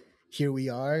expected, and here we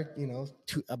are.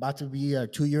 About to be our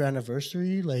 2 year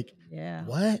anniversary. Like Yeah.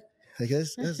 what? Like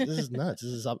this is nuts.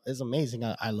 This is amazing.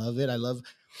 I love it. I love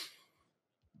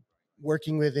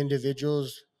working with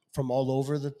individuals from all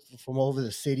over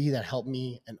the city that help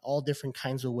me in all different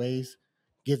kinds of ways,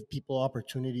 give people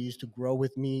opportunities to grow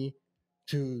with me,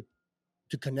 to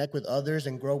to connect with others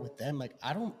and grow with them. Like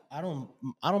I don't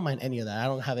mind any of that. I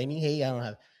don't have any hate.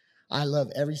 I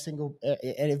love every single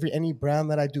any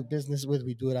brand that I do business with.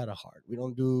 We do it out of heart. We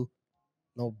don't do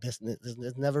no business.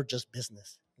 It's never just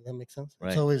business. Does that make sense? It's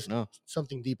Right. always No.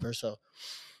 something deeper. So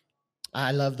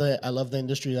I love the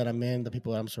industry that I'm in, the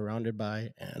people that I'm surrounded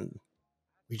by, and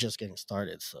we just getting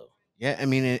started. So Yeah, I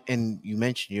mean, and you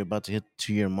mentioned you're about to hit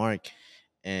 2 year mark,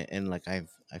 and like I've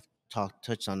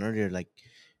touched on earlier, like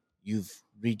you've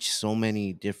reached so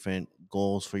many different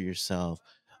goals for yourself.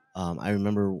 I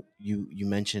remember you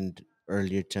mentioned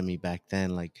earlier to me back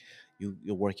then, like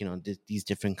you're working on these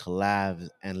different collabs,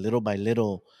 and little by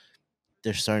little,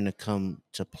 they're starting to come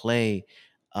to play.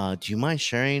 Do you mind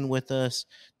sharing with us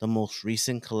the most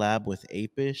recent collab with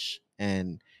Apish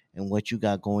and what you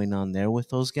got going on there with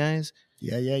those guys?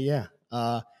 yeah.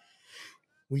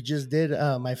 We just did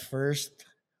my first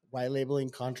white labeling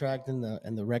contract in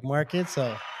the rec market.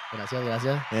 So gracias,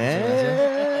 gracias. Muchas gracias.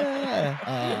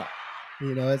 Yeah.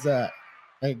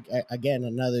 It's again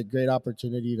another great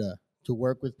opportunity to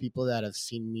work with people that have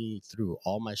seen me through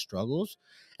all my struggles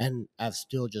and have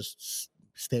still just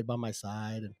stayed by my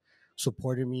side and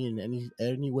supported me in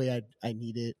any way I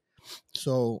need it.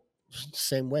 So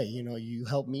same way. You know, you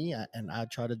help me, and I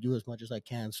try to do as much as I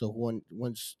can. So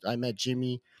once I met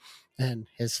Jimmy, and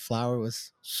his flour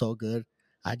was so good,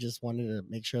 I just wanted to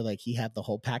make sure like he had the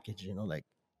whole package. You know, like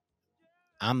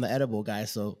I'm the edible guy,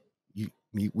 so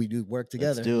we do work Let's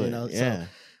together. do You it. know, so Yeah.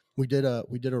 we did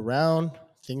a round.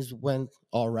 Things went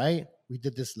all right. We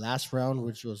did this last round,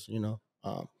 which was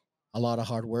a lot of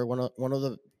hard work. One of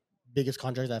the biggest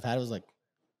contracts I've had was like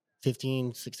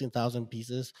 16,000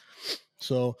 pieces.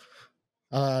 So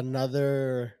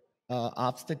another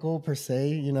obstacle per se.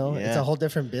 You know, it's a Yeah. whole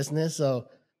different business. So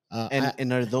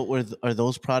And are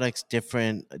those products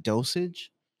different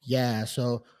dosage? yeah.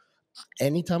 So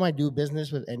anytime I do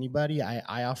business with anybody,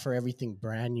 I offer everything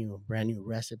brand new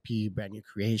recipe, brand new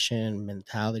creation,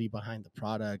 mentality behind the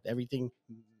product. Everything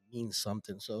means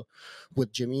something. So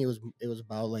with Jimmy, it was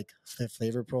about like the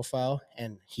flavor profile,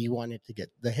 and he wanted to get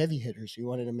the heavy hitters. He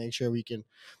wanted to make sure we can,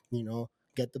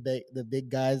 get the big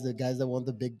guys, the guys that want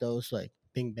the big dose, like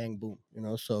bing bang boom.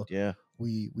 So Yeah.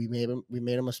 we made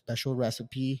him a special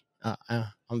recipe.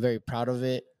 I'm very proud of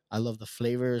it. I love the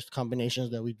flavors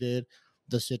combinations that we did.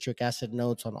 The citric acid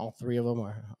notes on all three of them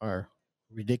are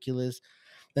ridiculous,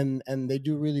 and they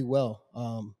do really well.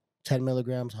 10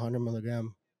 milligrams, 100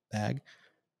 milligram bag,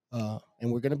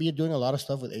 and we're gonna be doing a lot of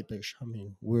stuff with Apish. I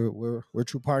mean, we're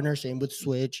true partners. Same with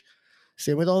Switch,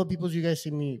 same with all the people you guys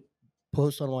see me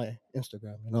post on my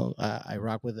Instagram. I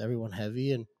rock with everyone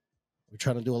heavy, and we're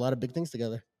trying to do a lot of big things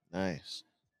together. Nice.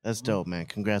 That's Mhm. dope, man.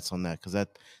 Congrats on that, because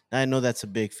I know that's a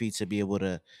big feat to be able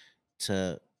to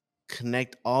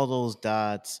connect all those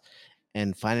dots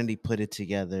and finally put it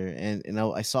together. And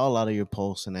I saw a lot of your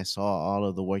posts, and I saw all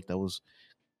of the work that was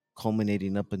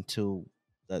culminating up until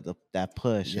that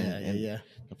push, Yeah, yeah, and yeah.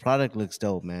 the product looks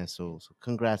dope, man. So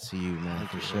congrats to you, man, Thank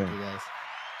for you, sure. thank you guys.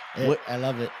 What I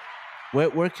love it.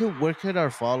 where could our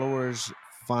followers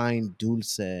find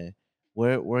Dulce?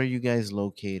 Where are you guys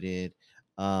located?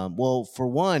 Well, for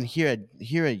one, here at Of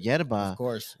Yerba,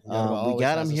 course, Yoruba we always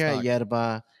got has them the here at stock.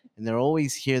 Yerba, and they're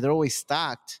always here. They're always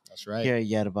stocked That's right. here at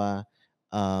Yerba.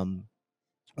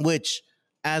 Which,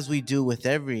 as we do with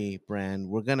every brand,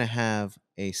 we're gonna have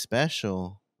a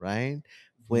special, right?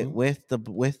 With Mhm. with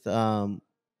the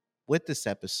with this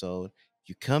episode,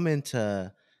 you come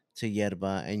into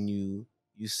Yerba, and you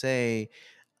say,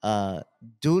 uh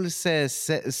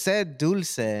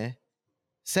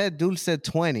said dulce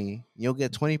 20, you'll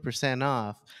get 20%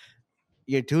 off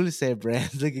your Dulce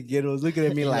brand. Look at Giddos looking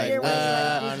at me He's like, like, Here was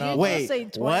like, I did know, you but just wait, say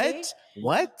 20?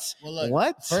 what? Well, look.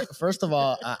 What? First of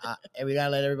all, and we gotta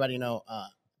let everybody know.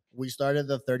 We started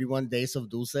the 31 days of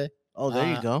Dulce. Oh,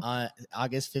 there you go. On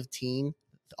August 15th,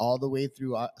 all the way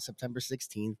through September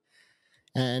 16th,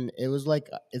 and it was like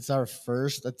it's our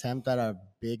first attempt at a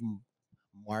big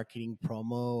marketing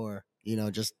promo, or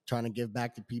just trying to give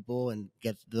back to people and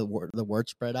get the word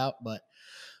spread out. But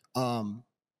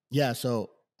yeah,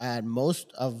 so at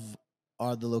most of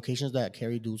the locations that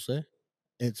carry Dulce,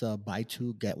 it's a buy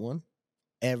two get one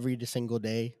every single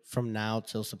day from now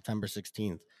till September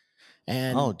 16th. Oh,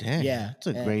 And dang, yeah, that's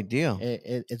a great deal.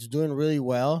 it's doing really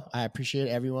well. I appreciate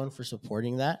everyone for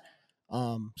supporting that.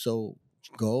 So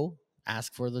go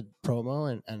ask for the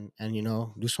promo, and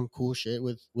do some cool shit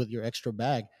with your extra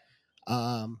bag.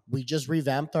 We just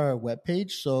revamped our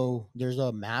webpage, so there's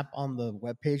a map on the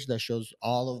webpage that shows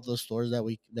all of the stores that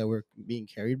we're being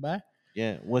carried by.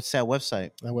 Yeah, what's that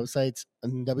website? My website's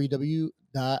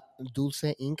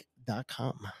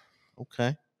www.dulceinc.com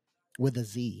Okay, with a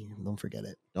Z. Don't forget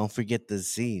it. don't forget the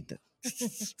Z.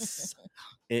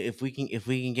 If we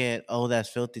can get that's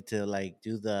filthy to like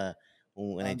do the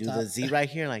when I On do the top, Z right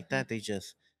here like that, they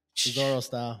just Zorro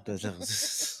style.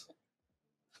 does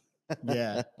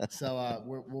Yeah. So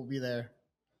we'll be there.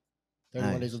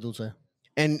 31 days nice. of Dulce.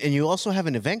 And you also have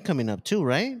an event coming up too,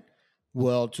 right?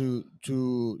 Well,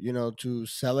 to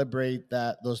celebrate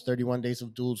those 31 days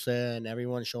of Dulce and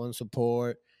everyone showing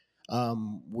support,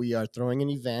 we are throwing an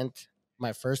event.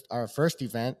 Our first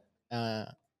event uh,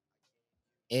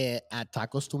 at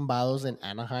Tacos Tumbados in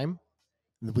Anaheim.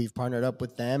 We've partnered up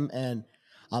with them and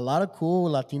a lot of cool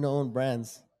Latino-owned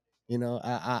brands.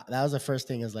 That was the first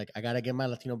thing. Is like I gotta get my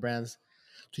Latino brands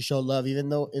to show love, even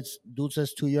though it's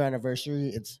Dulce's 2-year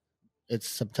anniversary. It's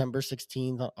September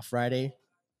 16th, a Friday,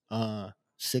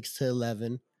 6 to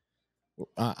 11.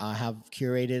 I have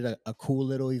curated a cool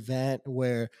little event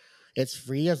where it's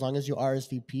free as long as you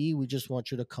RSVP. We just want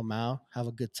you to come out, have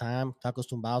a good time. Tacos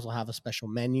Tumbados will have a special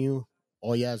menu.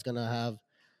 Oh yeah, it's gonna have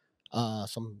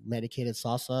some medicated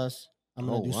salsas. I'm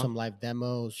gonna Oh, do wow. some live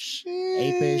demos.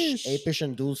 Sheesh. Apish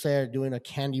and Dulce are doing a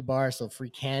candy bar, so free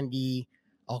candy,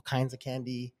 all kinds of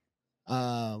candy.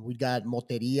 We got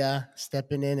Moteria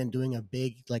stepping in and doing a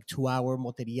big like 2 hour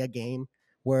Moteria game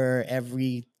where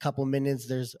every couple minutes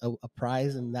there's a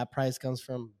prize, and that prize comes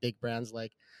from big brands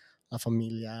like La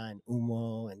Familia and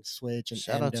Umo and Switch and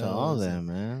Shout out to all Endos them,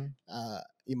 man.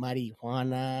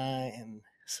 Marijuana and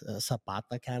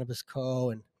Zapata Cannabis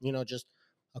Co. And, just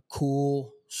a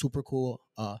cool, super cool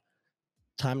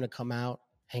time to come out,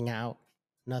 hang out.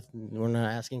 Nothing. We're not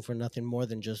asking for nothing more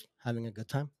than just having a good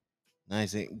time.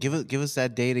 Nice. Give us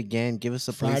that date again. Give us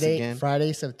the place again.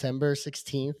 Friday, September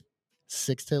 16th,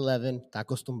 6 to 11,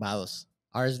 Tacos Tumbados.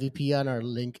 RSVP on our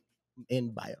link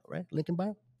in bio, right? Link in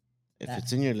bio? If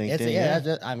it's in your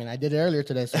LinkedIn, I did it earlier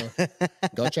today, so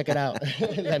go check it out.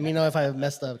 Let me know if I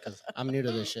messed up because I'm new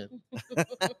to this shit.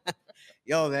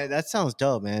 Yo, that sounds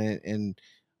dope, man. And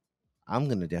I'm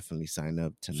gonna definitely sign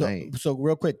up tonight. So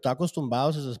real quick, Tacos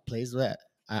Tumbados is a place that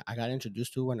I got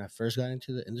introduced to when I first got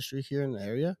into the industry here in the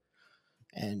area.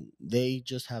 And they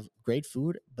just have great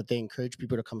food, but they encourage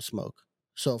people to come smoke.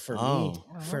 So for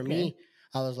me,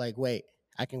 I was like, wait,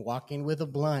 I can walk in with a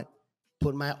blunt,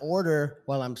 put my order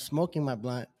while I'm smoking my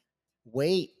blunt,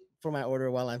 wait for my order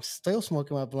while I'm still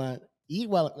smoking my blunt, eat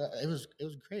while it was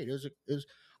great. It was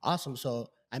awesome. So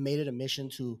I made it a mission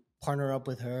to partner up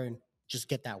with her and just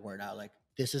get that word out. Like,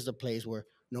 this is the place where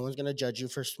no one's gonna judge you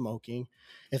for smoking.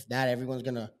 If that, everyone's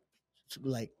gonna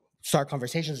like start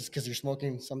conversations because you're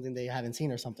smoking something they haven't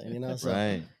seen or something, So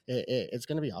right. It's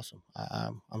gonna be awesome.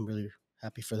 I'm really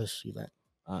happy for this event.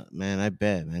 Man, I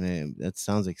bet, man. That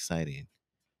sounds exciting.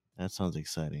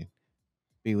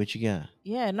 B, what you got?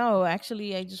 Yeah, no,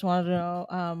 actually, I just wanted to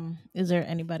know, is there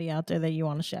anybody out there that you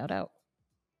want to shout out?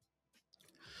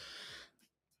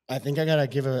 I think I gotta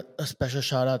give a special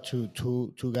shout out to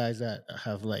two guys that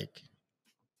have like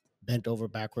bent over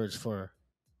backwards for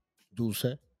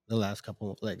Dulce the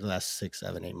last 6,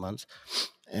 7, 8 months,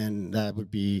 and that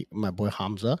would be my boy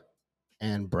Hamza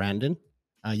and Brandon.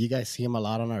 You guys see him a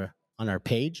lot on our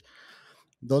page.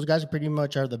 Those guys pretty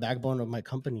much are the backbone of my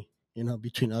company.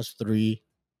 Between us three,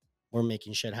 we're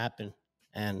making shit happen,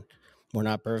 and we're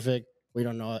not perfect. We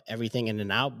don't know everything in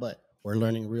and out, but we're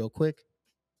learning real quick.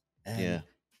 And,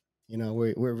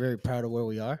 we're very proud of where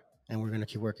we are, and we're gonna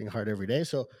keep working hard every day.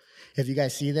 So, if you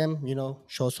guys see them,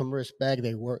 show some respect.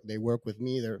 They work with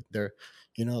me. They're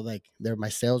they're my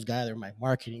sales guy. They're my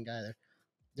marketing guy.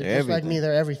 They're just like me.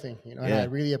 They're everything. And I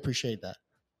really appreciate that.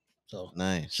 So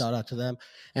nice. Shout out to them,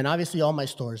 and obviously all my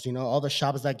stores. All the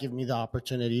shops that give me the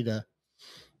opportunity to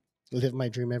live my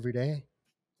dream every day.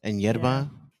 And Yerba.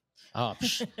 Oh,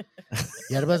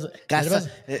 Hierbas,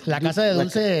 la casa de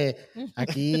dulce.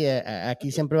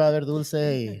 Aquí siempre va a haber dulce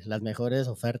y las mejores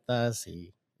ofertas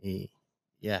y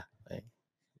yeah.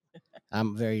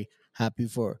 I'm very happy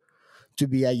to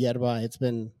be at Yerba. It's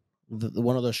been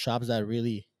one of those shops that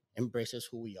really embraces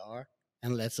who we are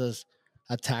and lets us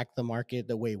attack the market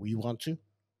the way we want to.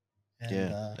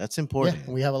 And, that's important.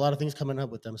 Yeah, we have a lot of things coming up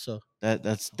with them. So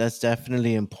that's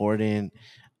definitely important.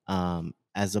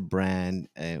 As a brand,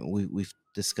 and we've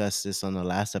discussed this on the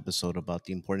last episode about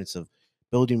the importance of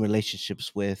building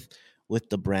relationships with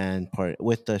the brand part,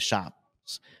 with the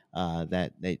shops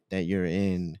that you're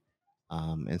in,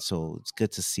 and so it's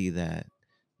good to see that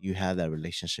you have that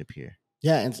relationship here.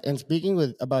 Yeah, and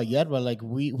speaking about Yerba, like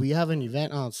we have an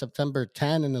event on September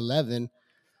 10 and 11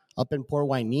 up in Port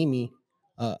Hueneme,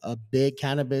 a big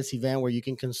cannabis event where you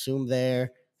can consume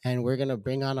there, and we're gonna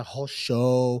bring on a whole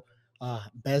show.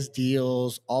 Best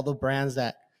deals, all the brands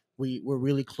that we're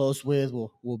really close with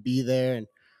will be there,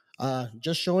 and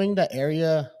just showing the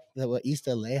area that what East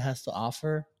LA has to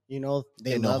offer. They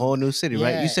in a whole new city,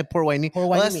 right? You said Port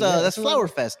Hueneme. That's Flower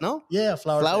Fest, no? Yeah,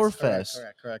 Flower Fest.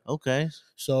 Correct. Okay.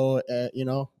 So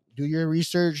do your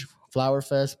research. Flower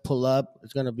Fest, pull up.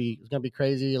 It's gonna be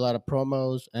crazy. A lot of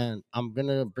promos, and I'm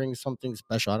gonna bring something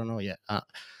special. I don't know yet.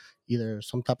 Either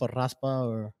some type of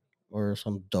raspa or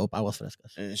some dope aguas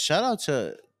frescas. And shout out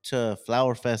to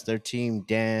Flower Fest, their team,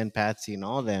 Dan, Patsy, and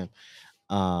all them.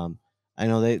 I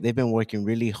know they've been working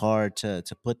really hard to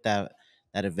put that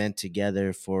event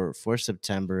together for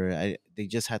September. They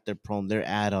just had their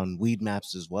ad on Weed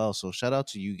Maps as well. So shout out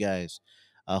to you guys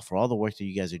for all the work that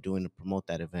you guys are doing to promote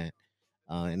that event.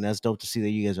 And that's dope to see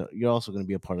that you're also going to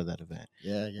be a part of that event.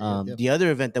 Yeah. The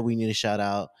other event that we need to shout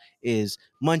out is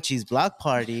Munchie's Block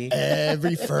Party.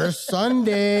 Every first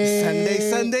Sunday.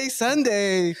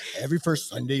 Sunday. Every first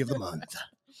Sunday of the month.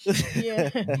 Yeah.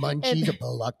 Munchie's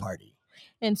Block Party.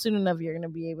 And soon enough, you're going to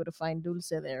be able to find Dulce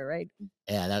there, right?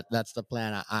 Yeah, that's the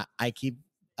plan. I keep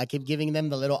giving them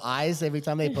the little eyes every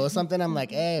time they post something. I'm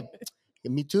like, hey,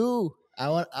 me too. I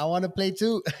want to play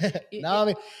too. No, I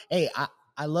mean, hey,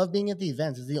 I love being at the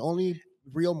events. It's the only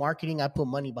real marketing I put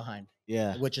money behind.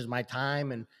 Yeah. which is my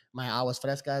time and my aguas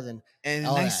frescas and And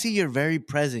all I that. see you're very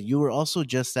present. You were also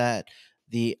just at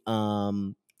the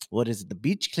what is it, the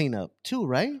beach cleanup too,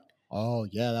 right? Oh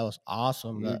yeah, that was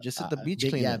awesome. You were just at the beach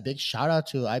Big cleanup. big shout out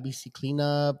to IBC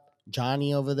cleanup,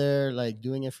 Johnny over there, like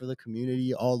doing it for the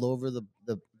community all over the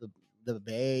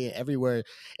bay, everywhere.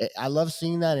 I love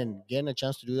seeing that and getting a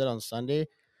chance to do that on Sunday.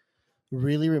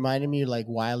 Really reminded me like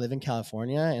why I live in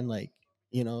California and like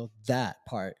that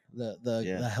part, Yeah.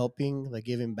 the helping, the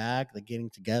giving back, the getting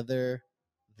together,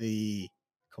 the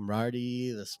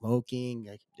camaraderie, the smoking,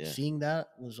 like Yeah. seeing that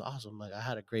was awesome. Like I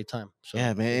had a great time. So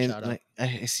Yeah, big man. shout out. Like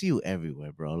I see you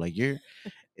everywhere, bro. Like you're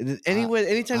I, anywhere,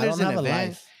 anytime I there's don't an have a event,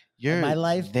 life. you're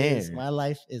there. My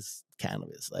life is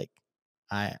cannabis. Like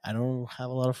I don't have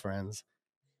a lot of friends.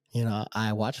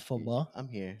 I watch football. I'm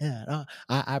here. Yeah, no,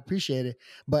 I appreciate it.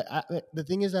 But the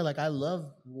thing is that like I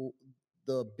love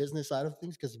the business side of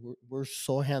things because we're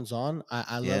so hands on.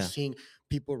 I love Yeah. seeing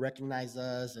people recognize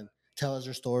us and tell us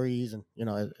their stories, and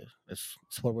it's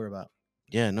what we're about.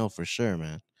 Yeah, no, for sure,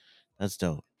 man. That's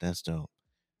dope. That's dope.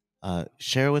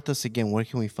 Share with us again. Where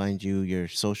can we find you? Your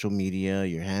social media,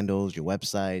 your handles, your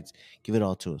websites. Give it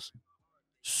all to us.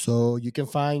 So you can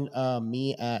find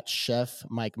me at Chef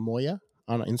Mike Moya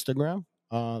on Instagram.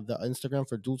 The Instagram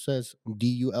for Dulce is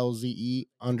DULZE_INC.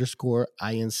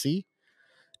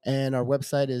 And our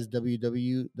website is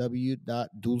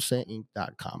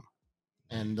www.dulceinc.com.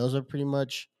 And those are pretty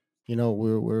much,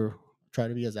 we're trying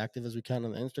to be as active as we can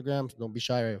on the Instagram. So don't be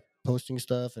shy of posting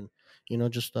stuff and,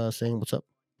 just saying what's up.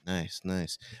 Nice,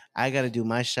 nice. I got to do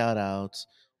my shout outs.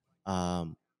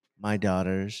 My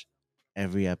daughters,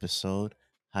 every episode.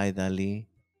 Hi, Dali.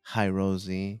 Hi,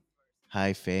 Rosie.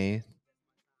 Hi, Faith.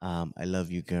 I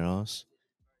love you, girls.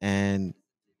 And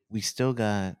we still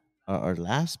got our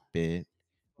last bit,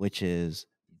 which is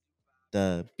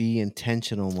the be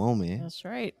intentional moment. That's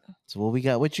right. So what we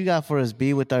got? What you got for us,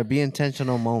 B, with our be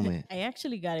intentional moment? I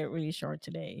actually got it really short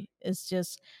today. It's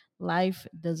just life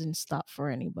doesn't stop for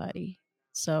anybody.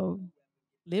 So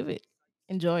live it,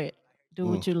 enjoy it, do Mm,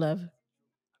 what you love.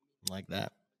 Like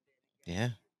that. yeah,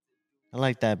 I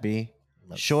like that, B.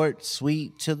 That's- Short,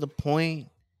 sweet, to the point.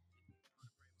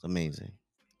 It's amazing.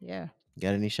 Yeah.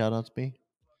 Got any shout outs, B?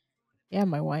 Yeah,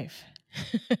 my wife.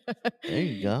 There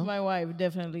you go. My wife,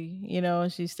 definitely.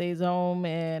 She stays home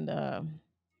and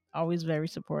always very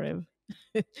supportive.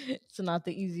 It's not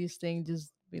the easiest thing,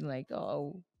 just being like,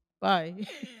 oh, bye.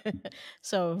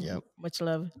 So Yep. much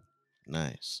love.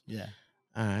 Nice. Yeah.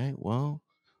 All right. Well,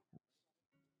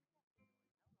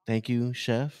 thank you,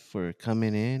 Chef, for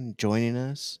coming in, joining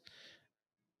us.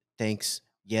 Thanks,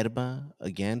 Yerba,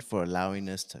 again for allowing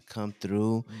us to come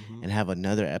through Mhm. and have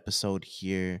another episode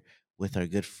here with our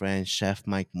good friend Chef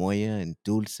Mike Moya and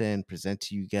Dulce and present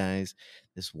to you guys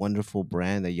this wonderful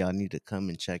brand that y'all need to come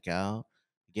and check out.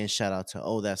 Again, shout out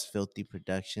to That's Filthy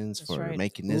Productions That's for right.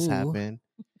 making this Ooh. happen.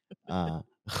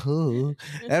 Ooh,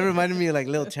 that reminded me of like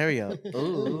Lil Terry.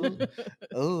 Ooh,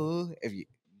 ooh. If you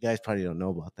guys probably don't know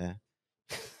about that.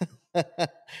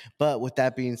 But with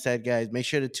that being said, guys, make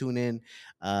sure to tune in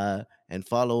and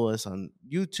follow us on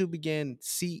YouTube again,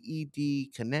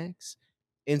 CED Connects,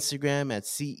 Instagram at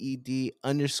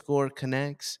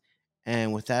CED_connects.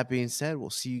 And with that being said, we'll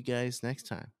see you guys next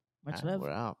time. Much All right, love. we're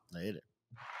out. Later.